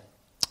my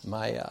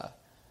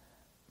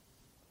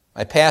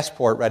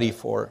passport ready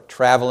for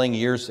traveling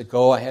years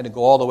ago, I had to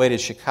go all the way to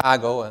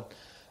Chicago, and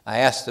I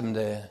asked them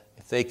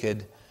if they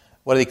could,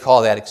 what do they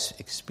call that,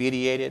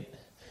 expedite it?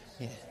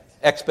 Yeah.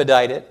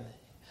 Expedite it.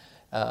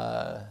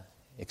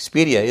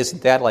 Expedia,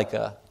 isn't that like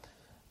a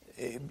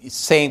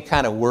same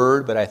kind of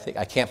word, but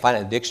I can't find it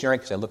in the dictionary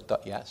because I looked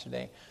up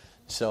yesterday.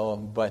 So,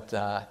 but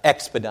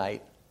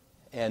expedite.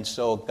 And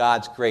so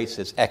God's grace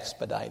is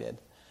expedited.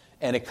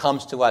 And it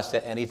comes to us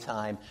at any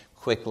time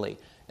quickly.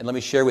 And let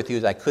me share with you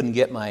that I couldn't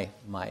get my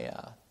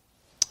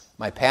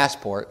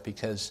passport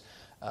because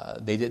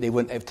it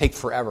would take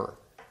forever.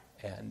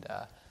 And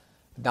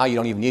now you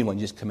don't even need one.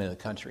 You just come into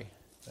the country.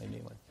 You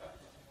need one.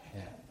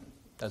 Yeah,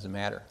 doesn't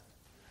matter.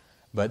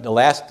 But the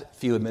last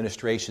few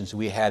administrations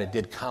we had, it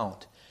did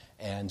count.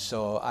 And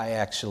so I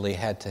actually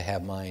had to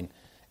have mine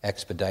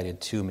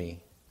expedited to me.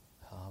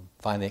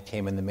 Finally, it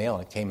came in the mail,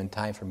 and it came in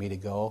time for me to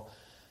go.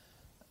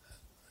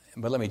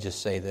 But let me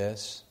just say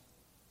this,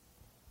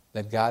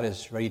 that God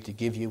is ready to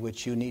give you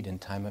what you need in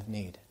time of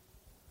need.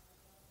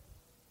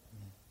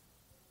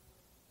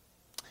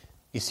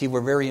 You see,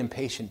 we're very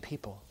impatient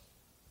people.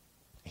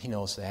 He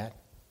knows that.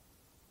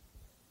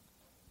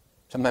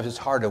 Sometimes it's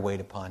hard to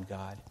wait upon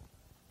God.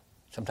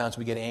 Sometimes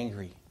we get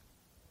angry,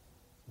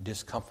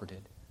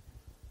 discomforted.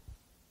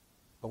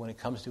 But when it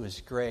comes to His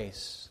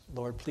grace,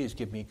 Lord, please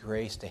give me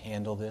grace to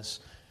handle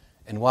this.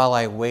 And while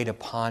I wait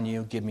upon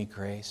you, give me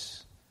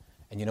grace.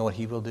 And you know what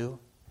He will do?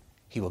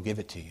 He will give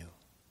it to you.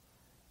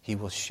 He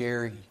will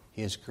share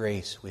His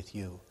grace with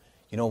you.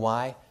 You know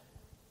why?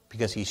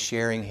 Because He's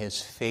sharing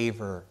His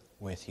favor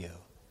with you.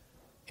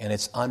 And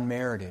it's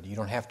unmerited. You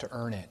don't have to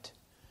earn it.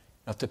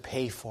 You don't have to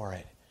pay for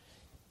it.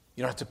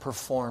 You don't have to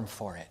perform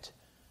for it.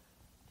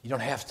 You don't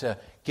have to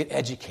get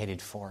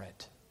educated for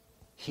it.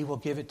 He will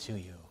give it to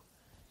you.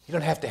 You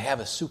don't have to have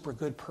a super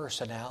good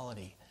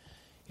personality.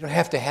 You don't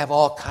have to have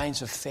all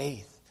kinds of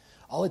faith.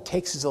 All it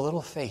takes is a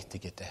little faith to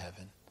get to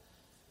heaven.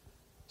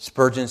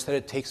 Spurgeon said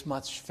it takes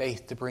much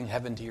faith to bring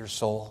heaven to your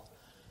soul.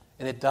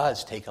 And it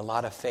does take a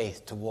lot of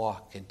faith to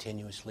walk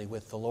continuously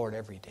with the Lord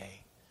every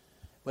day.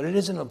 But it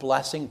isn't a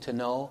blessing to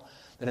know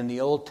that in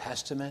the Old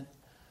Testament,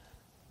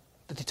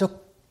 that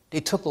they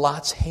took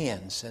Lot's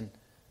hands and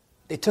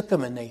they took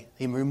him and they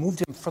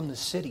removed him from the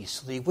city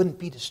so that he wouldn't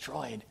be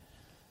destroyed.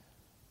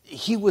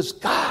 He was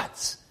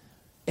God's,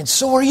 and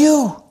so are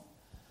you.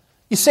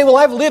 You say, well,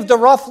 I've lived a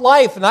rough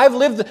life, and I've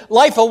lived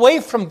life away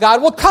from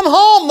God. Well, come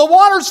home. The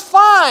water's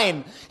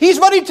fine. He's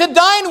ready to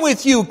dine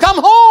with you. Come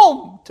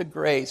home to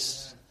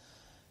grace.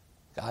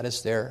 God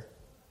is there.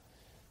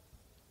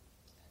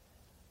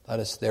 Let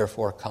us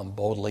therefore come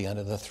boldly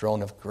under the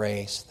throne of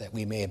grace, that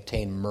we may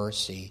obtain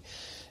mercy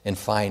and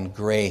find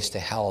grace to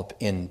help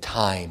in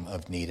time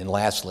of need. And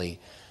lastly,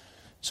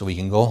 so we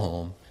can go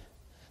home,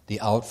 the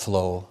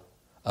outflow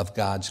of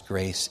God's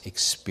grace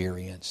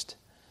experienced.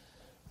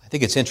 I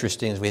think it's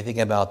interesting as we think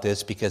about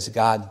this because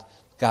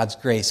God's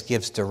grace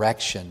gives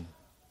direction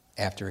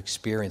after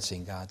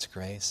experiencing God's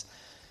grace.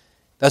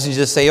 Doesn't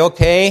just say,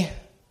 okay,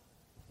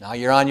 now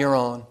you're on your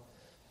own.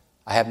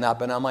 I have not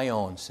been on my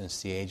own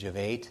since the age of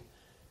 8.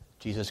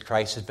 Jesus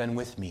Christ has been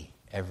with me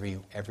every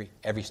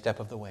step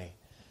of the way.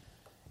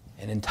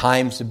 And in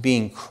times of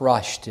being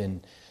crushed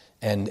and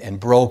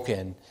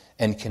broken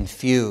and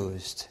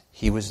confused,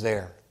 He was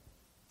there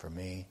for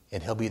me,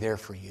 and He'll be there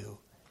for you.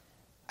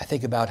 I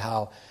think about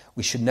how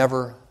we should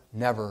never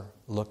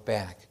look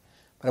back.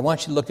 But I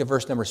want you to look at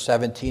verse number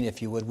 17,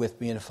 if you would,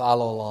 with me, and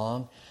follow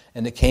along.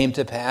 And it came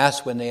to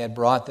pass, when they had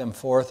brought them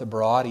forth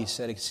abroad, He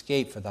said,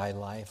 escape for thy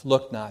life,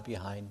 look not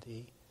behind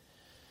thee.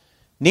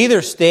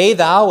 Neither stay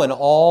thou in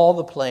all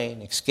the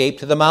plain, escape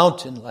to the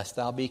mountain, lest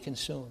thou be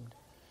consumed.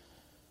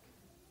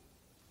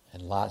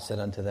 And Lot said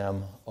unto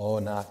them, O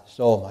not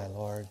so, my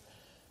Lord.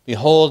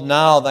 Behold,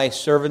 now thy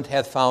servant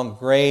hath found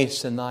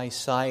grace in thy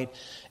sight,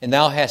 and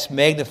thou hast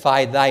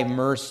magnified thy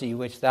mercy,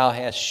 which thou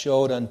hast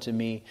showed unto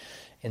me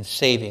in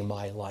saving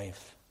my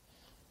life.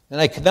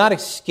 And I could not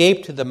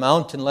escape to the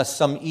mountain, lest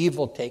some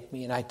evil take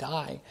me and I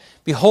die.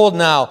 Behold,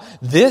 now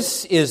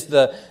this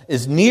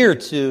is near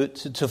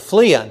to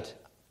flee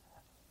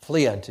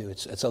unto.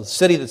 It's a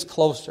city that's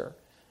closer,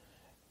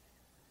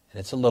 and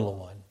it's a little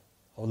one.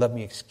 Oh, let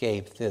me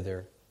escape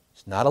thither.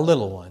 It's not a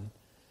little one.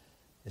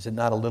 Is it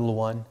not a little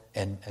one?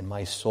 And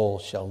my soul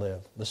shall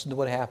live. Listen to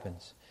what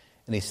happens.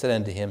 And he said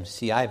unto him,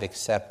 see, I have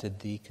accepted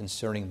thee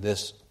concerning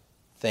this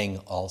thing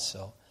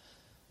also,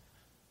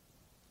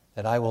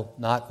 that I will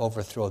not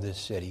overthrow this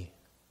city,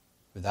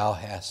 for thou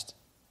hast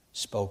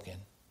spoken.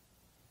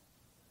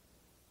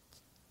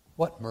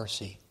 What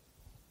mercy.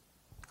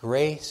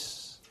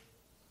 Grace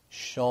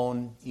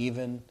shown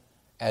even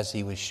as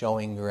he was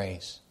showing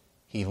grace.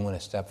 He even went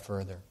a step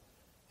further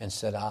and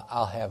said,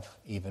 I'll have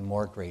even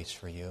more grace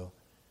for you.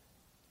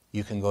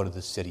 You can go to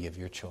the city of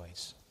your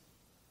choice.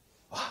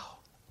 Wow.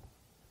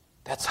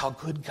 That's how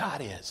good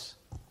God is.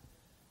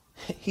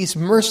 He's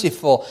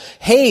merciful.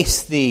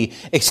 Haste thee,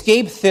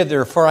 escape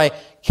thither, for I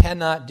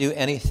cannot do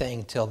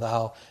anything till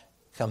thou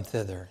come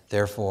thither.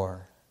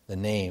 Therefore, the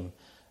name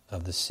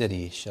of the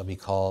city shall be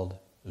called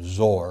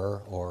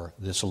Zor, or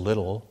this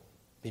little,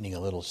 meaning a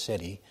little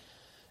city.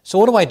 So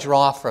what do I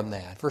draw from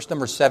that? Verse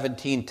number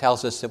 17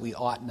 tells us that we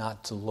ought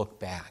not to look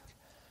back.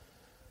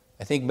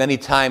 I think many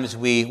times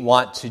we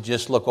want to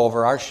just look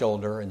over our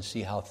shoulder and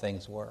see how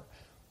things were.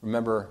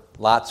 Remember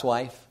Lot's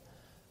wife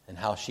and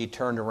how she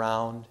turned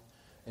around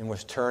and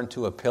was turned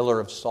to a pillar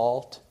of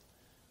salt?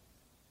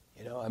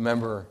 I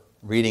remember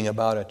reading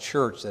about a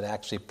church that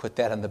actually put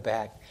that on the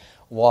back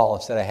wall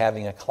instead of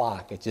having a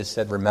clock. It just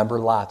said, remember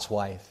Lot's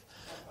wife.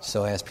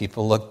 So as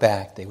people look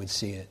back, they would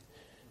see it.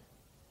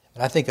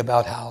 But I think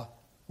about how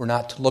we're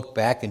not to look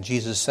back. And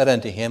Jesus said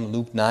unto him,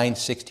 Luke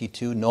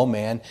 9:62, no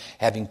man,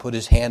 having put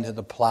his hand to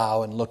the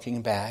plow and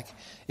looking back,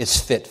 is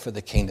fit for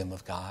the kingdom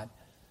of God.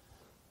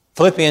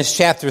 Philippians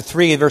chapter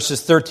 3,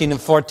 verses 13 and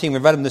 14. We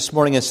read them this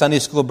morning in Sunday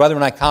school.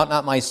 Brethren, I count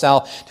not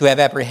myself to have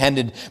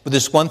apprehended, but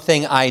this one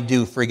thing I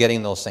do,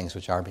 forgetting those things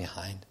which are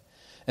behind,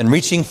 and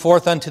reaching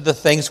forth unto the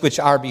things which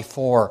are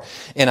before.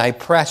 And I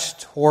press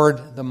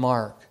toward the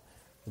mark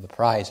for the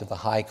prize of the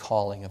high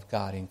calling of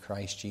God in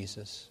Christ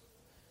Jesus.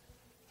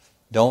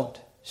 Don't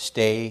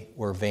stay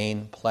where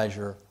vain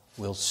pleasure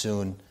will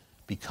soon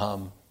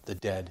become the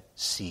Dead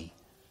Sea.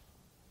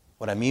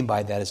 What I mean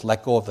by that is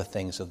let go of the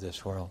things of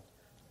this world.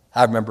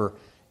 I remember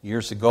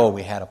years ago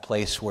we had a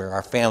place where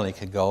our family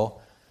could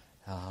go,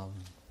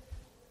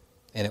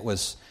 and it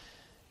was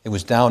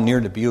down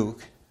near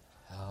Dubuque,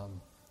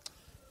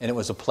 and it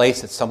was a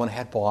place that someone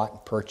had bought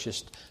and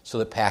purchased so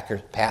that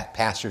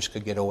pastors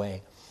could get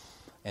away.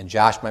 And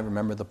Josh might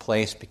remember the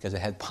place because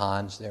it had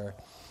ponds there,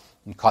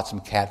 and caught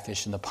some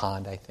catfish in the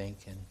pond, I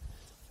think, and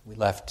we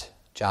left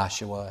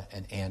Joshua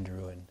and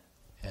Andrew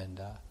and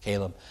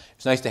Caleb. It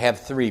was nice to have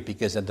three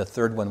because then the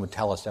third one would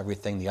tell us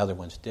everything the other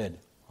ones did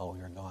while we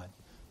were gone.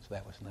 So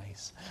that was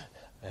nice,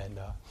 and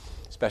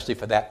especially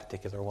for that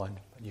particular one.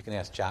 But you can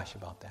ask Josh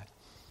about that.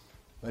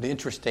 But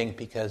interesting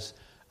because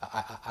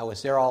I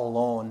was there all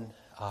alone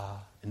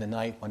in the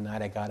night. One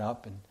night I got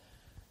up, and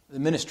the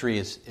ministry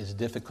is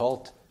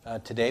difficult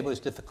today, but it was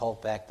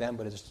difficult back then.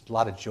 But there's a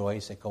lot of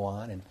joys that go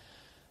on. And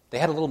they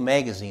had a little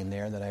magazine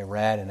there that I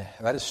read, and I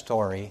read a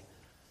story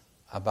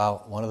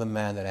about one of the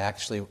men that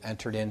actually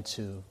entered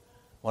into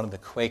one of the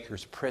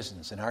Quakers'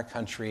 prisons. In our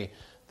country,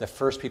 the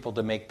first people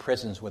to make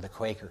prisons were the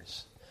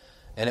Quakers.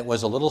 And it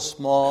was a little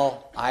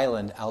small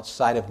island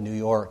outside of New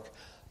York,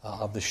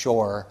 of the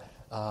shore.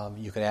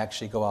 You could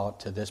actually go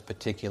out to this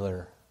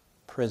particular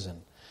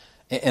prison.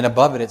 And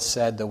above it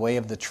said, the way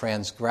of the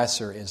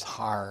transgressor is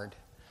hard.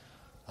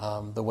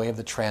 The way of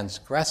the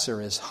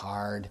transgressor is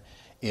hard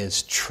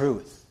is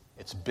truth.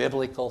 It's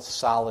biblical,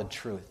 solid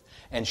truth,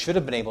 and should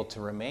have been able to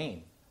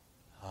remain.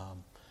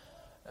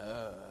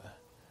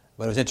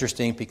 But it was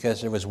interesting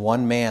because there was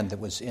one man that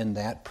was in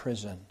that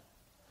prison.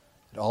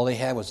 And all he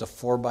had was a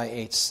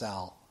 4x8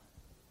 cell,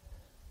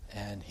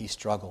 and he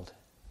struggled.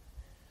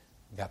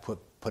 Got put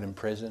in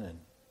prison,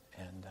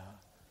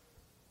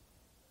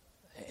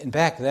 and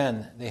back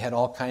then they had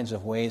all kinds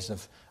of ways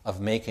of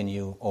making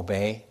you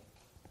obey.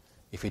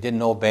 If you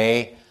didn't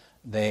obey,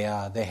 they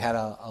had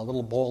a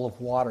little bowl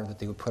of water that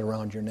they would put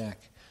around your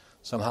neck.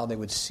 Somehow they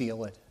would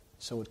seal it,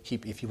 so it would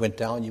keep. If you went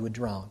down, you would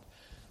drown.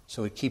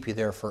 So it would keep you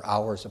there for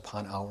hours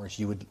upon hours.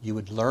 You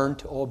would learn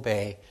to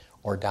obey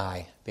or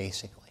die,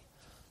 basically.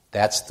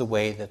 That's the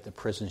way that the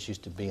prisons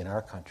used to be in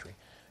our country.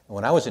 And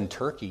when I was in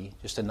Turkey,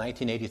 just in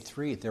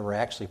 1983, there were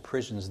actually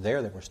prisons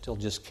there that were still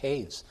just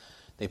caves.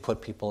 They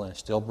put people in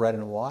still bread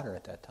and water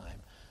at that time.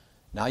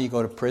 Now you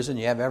go to prison,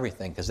 you have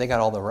everything because they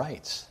got all the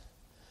rights.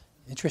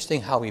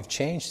 Interesting how we've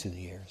changed through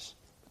the years.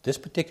 This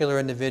particular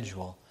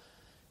individual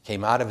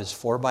came out of his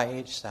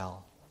 4x8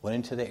 cell, went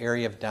into the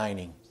area of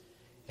dining,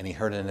 and he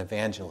heard an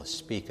evangelist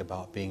speak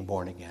about being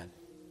born again.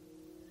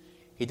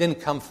 He didn't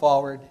come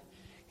forward.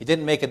 He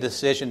didn't make a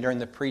decision during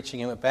the preaching.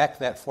 He went back to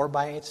that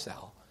 4x8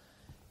 cell,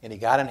 and he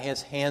got on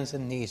his hands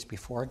and knees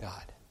before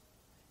God.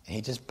 And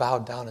he just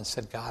bowed down and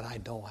said, God, I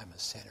know I'm a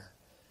sinner.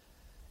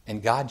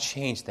 And God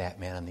changed that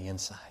man on the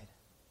inside.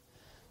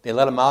 They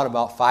let him out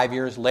about 5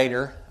 years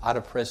later, out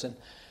of prison,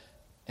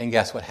 and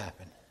guess what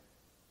happened?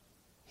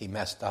 He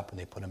messed up, and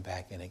they put him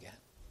back in again.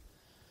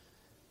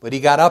 But he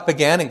got up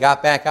again and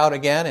got back out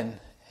again,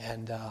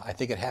 and I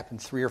think it happened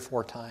 3 or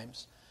 4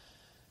 times.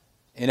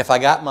 And if I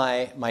got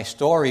my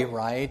story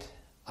right,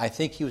 I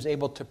think he was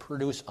able to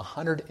produce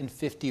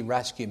 150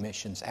 rescue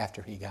missions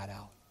after he got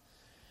out.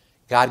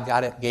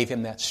 God gave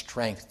him that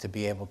strength to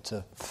be able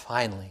to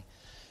finally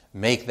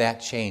make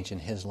that change in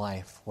his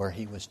life where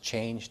he was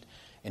changed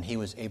and he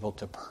was able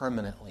to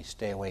permanently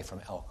stay away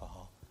from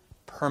alcohol,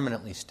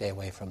 permanently stay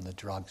away from the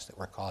drugs that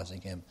were causing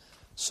him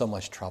so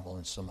much trouble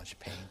and so much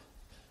pain.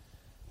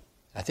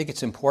 I think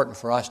it's important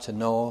for us to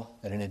know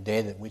that in a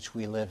day that which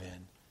we live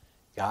in,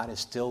 God is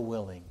still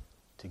willing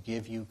to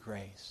give you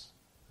grace,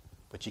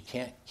 but you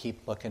can't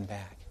keep looking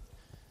back.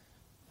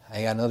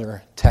 I got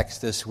another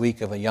text this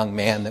week of a young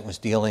man that was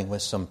dealing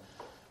with some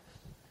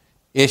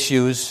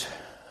issues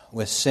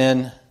with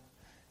sin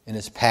in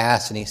his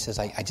past, and he says,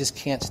 I just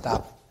can't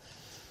stop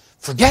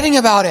forgetting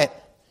about it.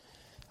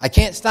 I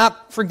can't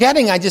stop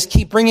forgetting. I just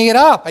keep bringing it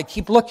up. I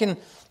keep looking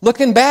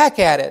back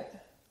at it.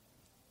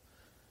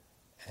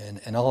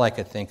 And all I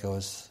could think of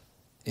was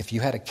if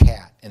you had a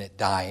cat and it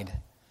died,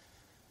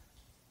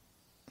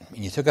 and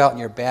you took it out in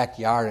your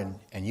backyard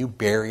and you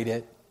buried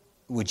it,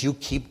 would you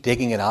keep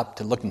digging it up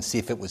to look and see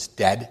if it was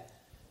dead?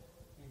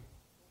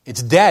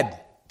 It's dead.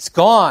 It's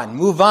gone.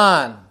 Move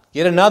on.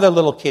 Get another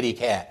little kitty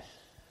cat.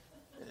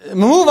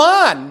 Move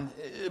on.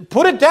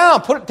 Put it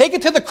down. Take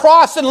it to the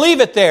cross and leave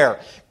it there.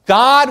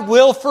 God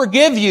will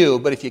forgive you.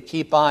 But if you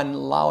keep on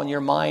allowing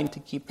your mind to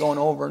keep going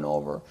over and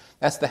over,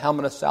 that's the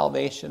helmet of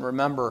salvation.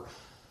 Remember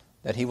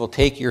that He will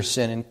take your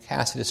sin and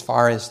cast it as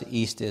far as the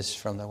east is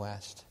from the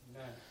west.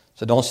 Amen.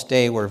 So don't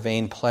stay where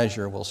vain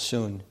pleasure will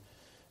soon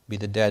be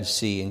the Dead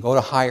Sea. And go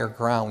to higher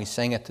ground. We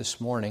sang it this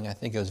morning. I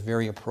think it was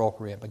very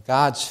appropriate. But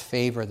God's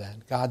favor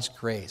then, God's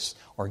grace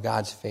or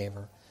God's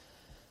favor,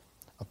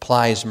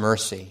 applies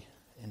mercy.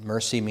 And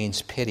mercy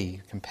means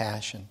pity,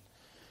 compassion.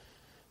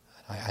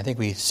 I think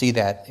we see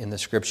that in the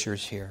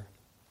Scriptures here.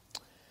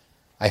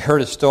 I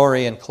heard a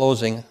story in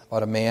closing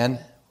about a man.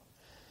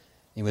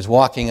 He was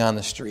walking on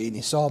the street and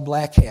he saw a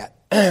black cat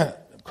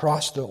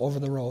cross over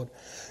the road.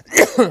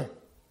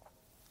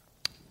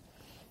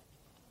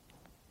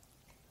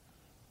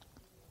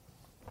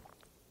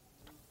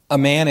 A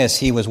man, as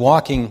he was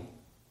walking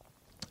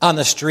on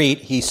the street,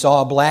 he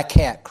saw a black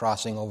cat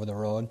crossing over the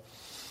road.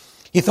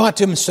 He thought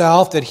to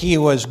himself that he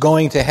was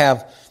going to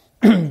have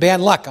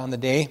bad luck on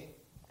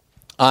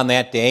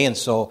that day, and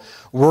so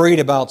worried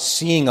about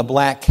seeing a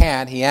black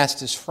cat, he asked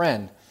his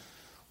friend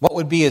what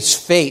would be his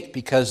fate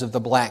because of the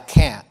black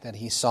cat that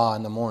he saw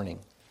in the morning.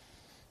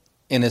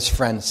 And his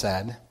friend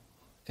said,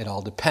 "It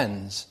all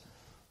depends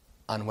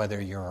on whether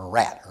you're a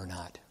rat or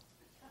not."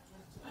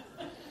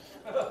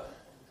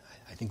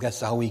 I think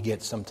that's how we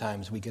get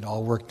sometimes. We get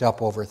all worked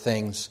up over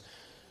things.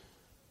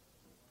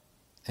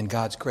 And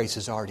God's grace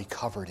has already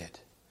covered it.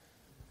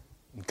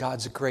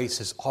 God's grace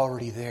is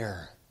already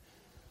there.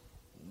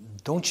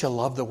 Don't you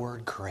love the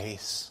word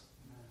grace?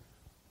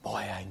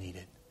 Boy, I need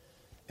it.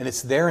 And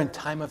it's there in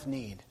time of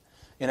need.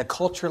 In a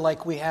culture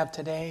like we have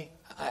today,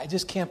 I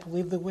just can't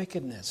believe the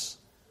wickedness.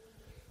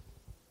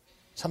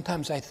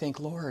 Sometimes I think,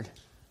 Lord,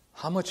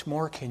 how much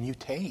more can you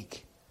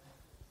take?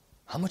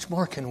 How much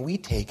more can we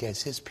take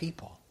as His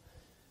people?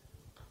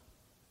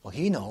 Well,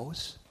 He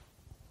knows.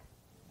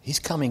 He's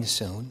coming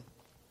soon.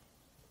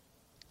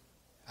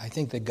 I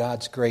think that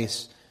God's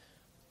grace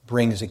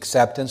brings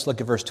acceptance.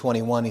 Look at verse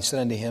 21. He said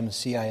unto him,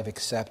 "See, I have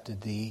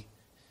accepted thee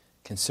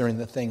concerning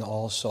the thing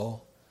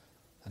also,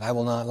 that I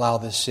will not allow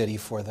this city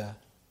for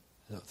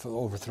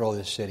overthrow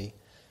this city,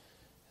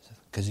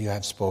 because you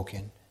have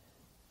spoken."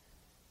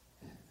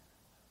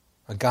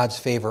 But God's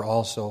favor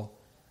also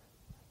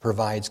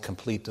provides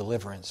complete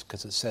deliverance,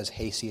 because it says,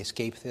 "Haste,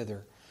 escape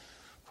thither,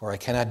 for I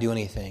cannot do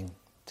anything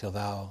till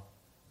thou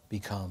be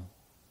come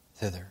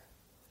thither."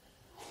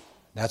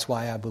 That's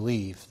why I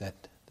believe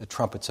that the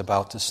trumpet's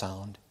about to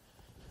sound.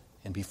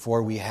 And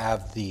before we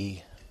have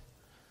the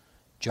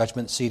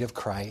judgment seat of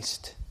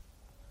Christ,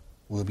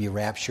 we'll be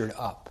raptured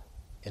up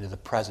into the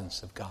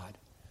presence of God.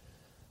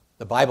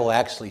 The Bible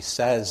actually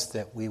says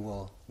that we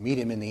will meet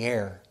Him in the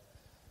air.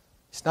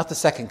 It's not the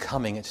second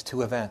coming, it's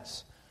two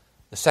events.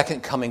 The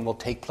second coming will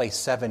take place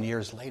 7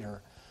 years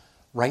later.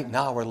 Right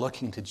now we're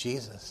looking to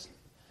Jesus.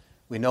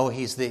 We know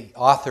He's the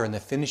author and the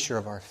finisher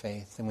of our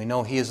faith, and we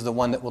know He is the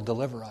one that will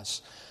deliver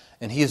us.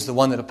 And He is the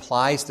one that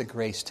applies the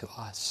grace to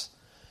us.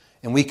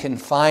 And we can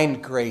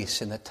find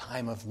grace in the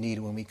time of need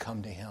when we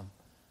come to Him.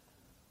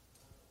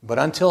 But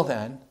until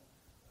then,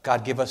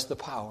 God give us the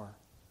power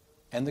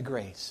and the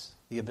grace,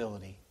 the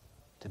ability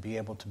to be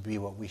able to be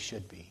what we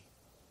should be.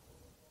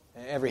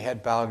 Every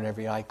head bowed and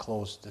every eye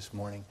closed this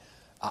morning.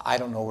 I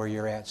don't know where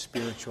you're at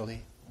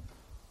spiritually.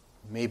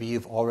 Maybe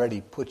you've already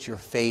put your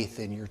faith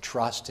and your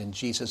trust in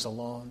Jesus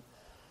alone.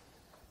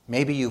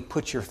 Maybe you've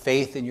put your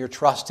faith and your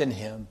trust in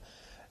Him,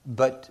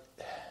 but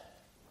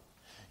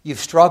you've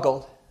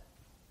struggled.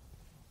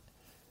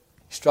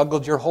 You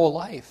struggled your whole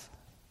life.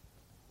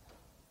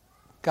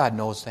 God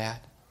knows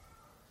that.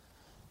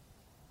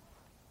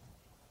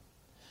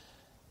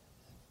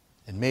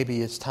 And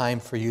maybe it's time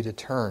for you to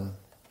turn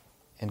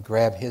and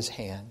grab His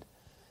hand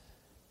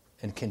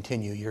and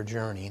continue your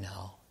journey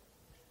now.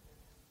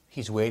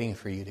 He's waiting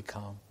for you to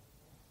come.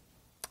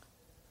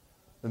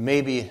 But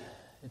maybe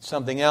it's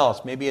something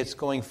else. Maybe it's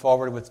going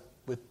forward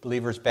with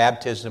believers'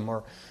 baptism,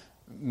 or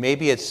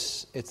maybe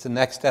it's the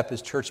next step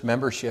is church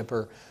membership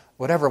or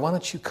whatever. Why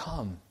don't you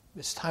come?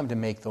 It's time to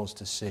make those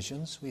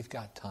decisions. We've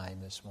got time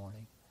this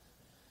morning.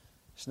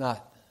 It's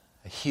not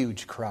a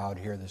huge crowd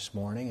here this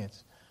morning.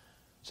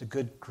 It's a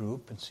good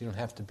group, and so you don't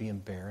have to be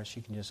embarrassed.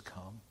 You can just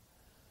come.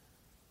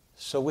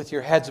 So with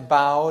your heads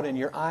bowed and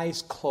your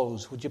eyes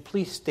closed, would you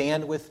please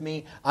stand with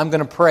me? I'm going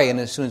to pray, and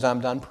as soon as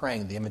I'm done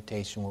praying, the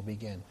invitation will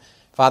begin.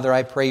 Father,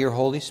 I pray your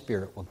Holy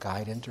Spirit will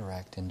guide and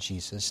direct in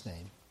Jesus'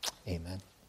 name. Amen.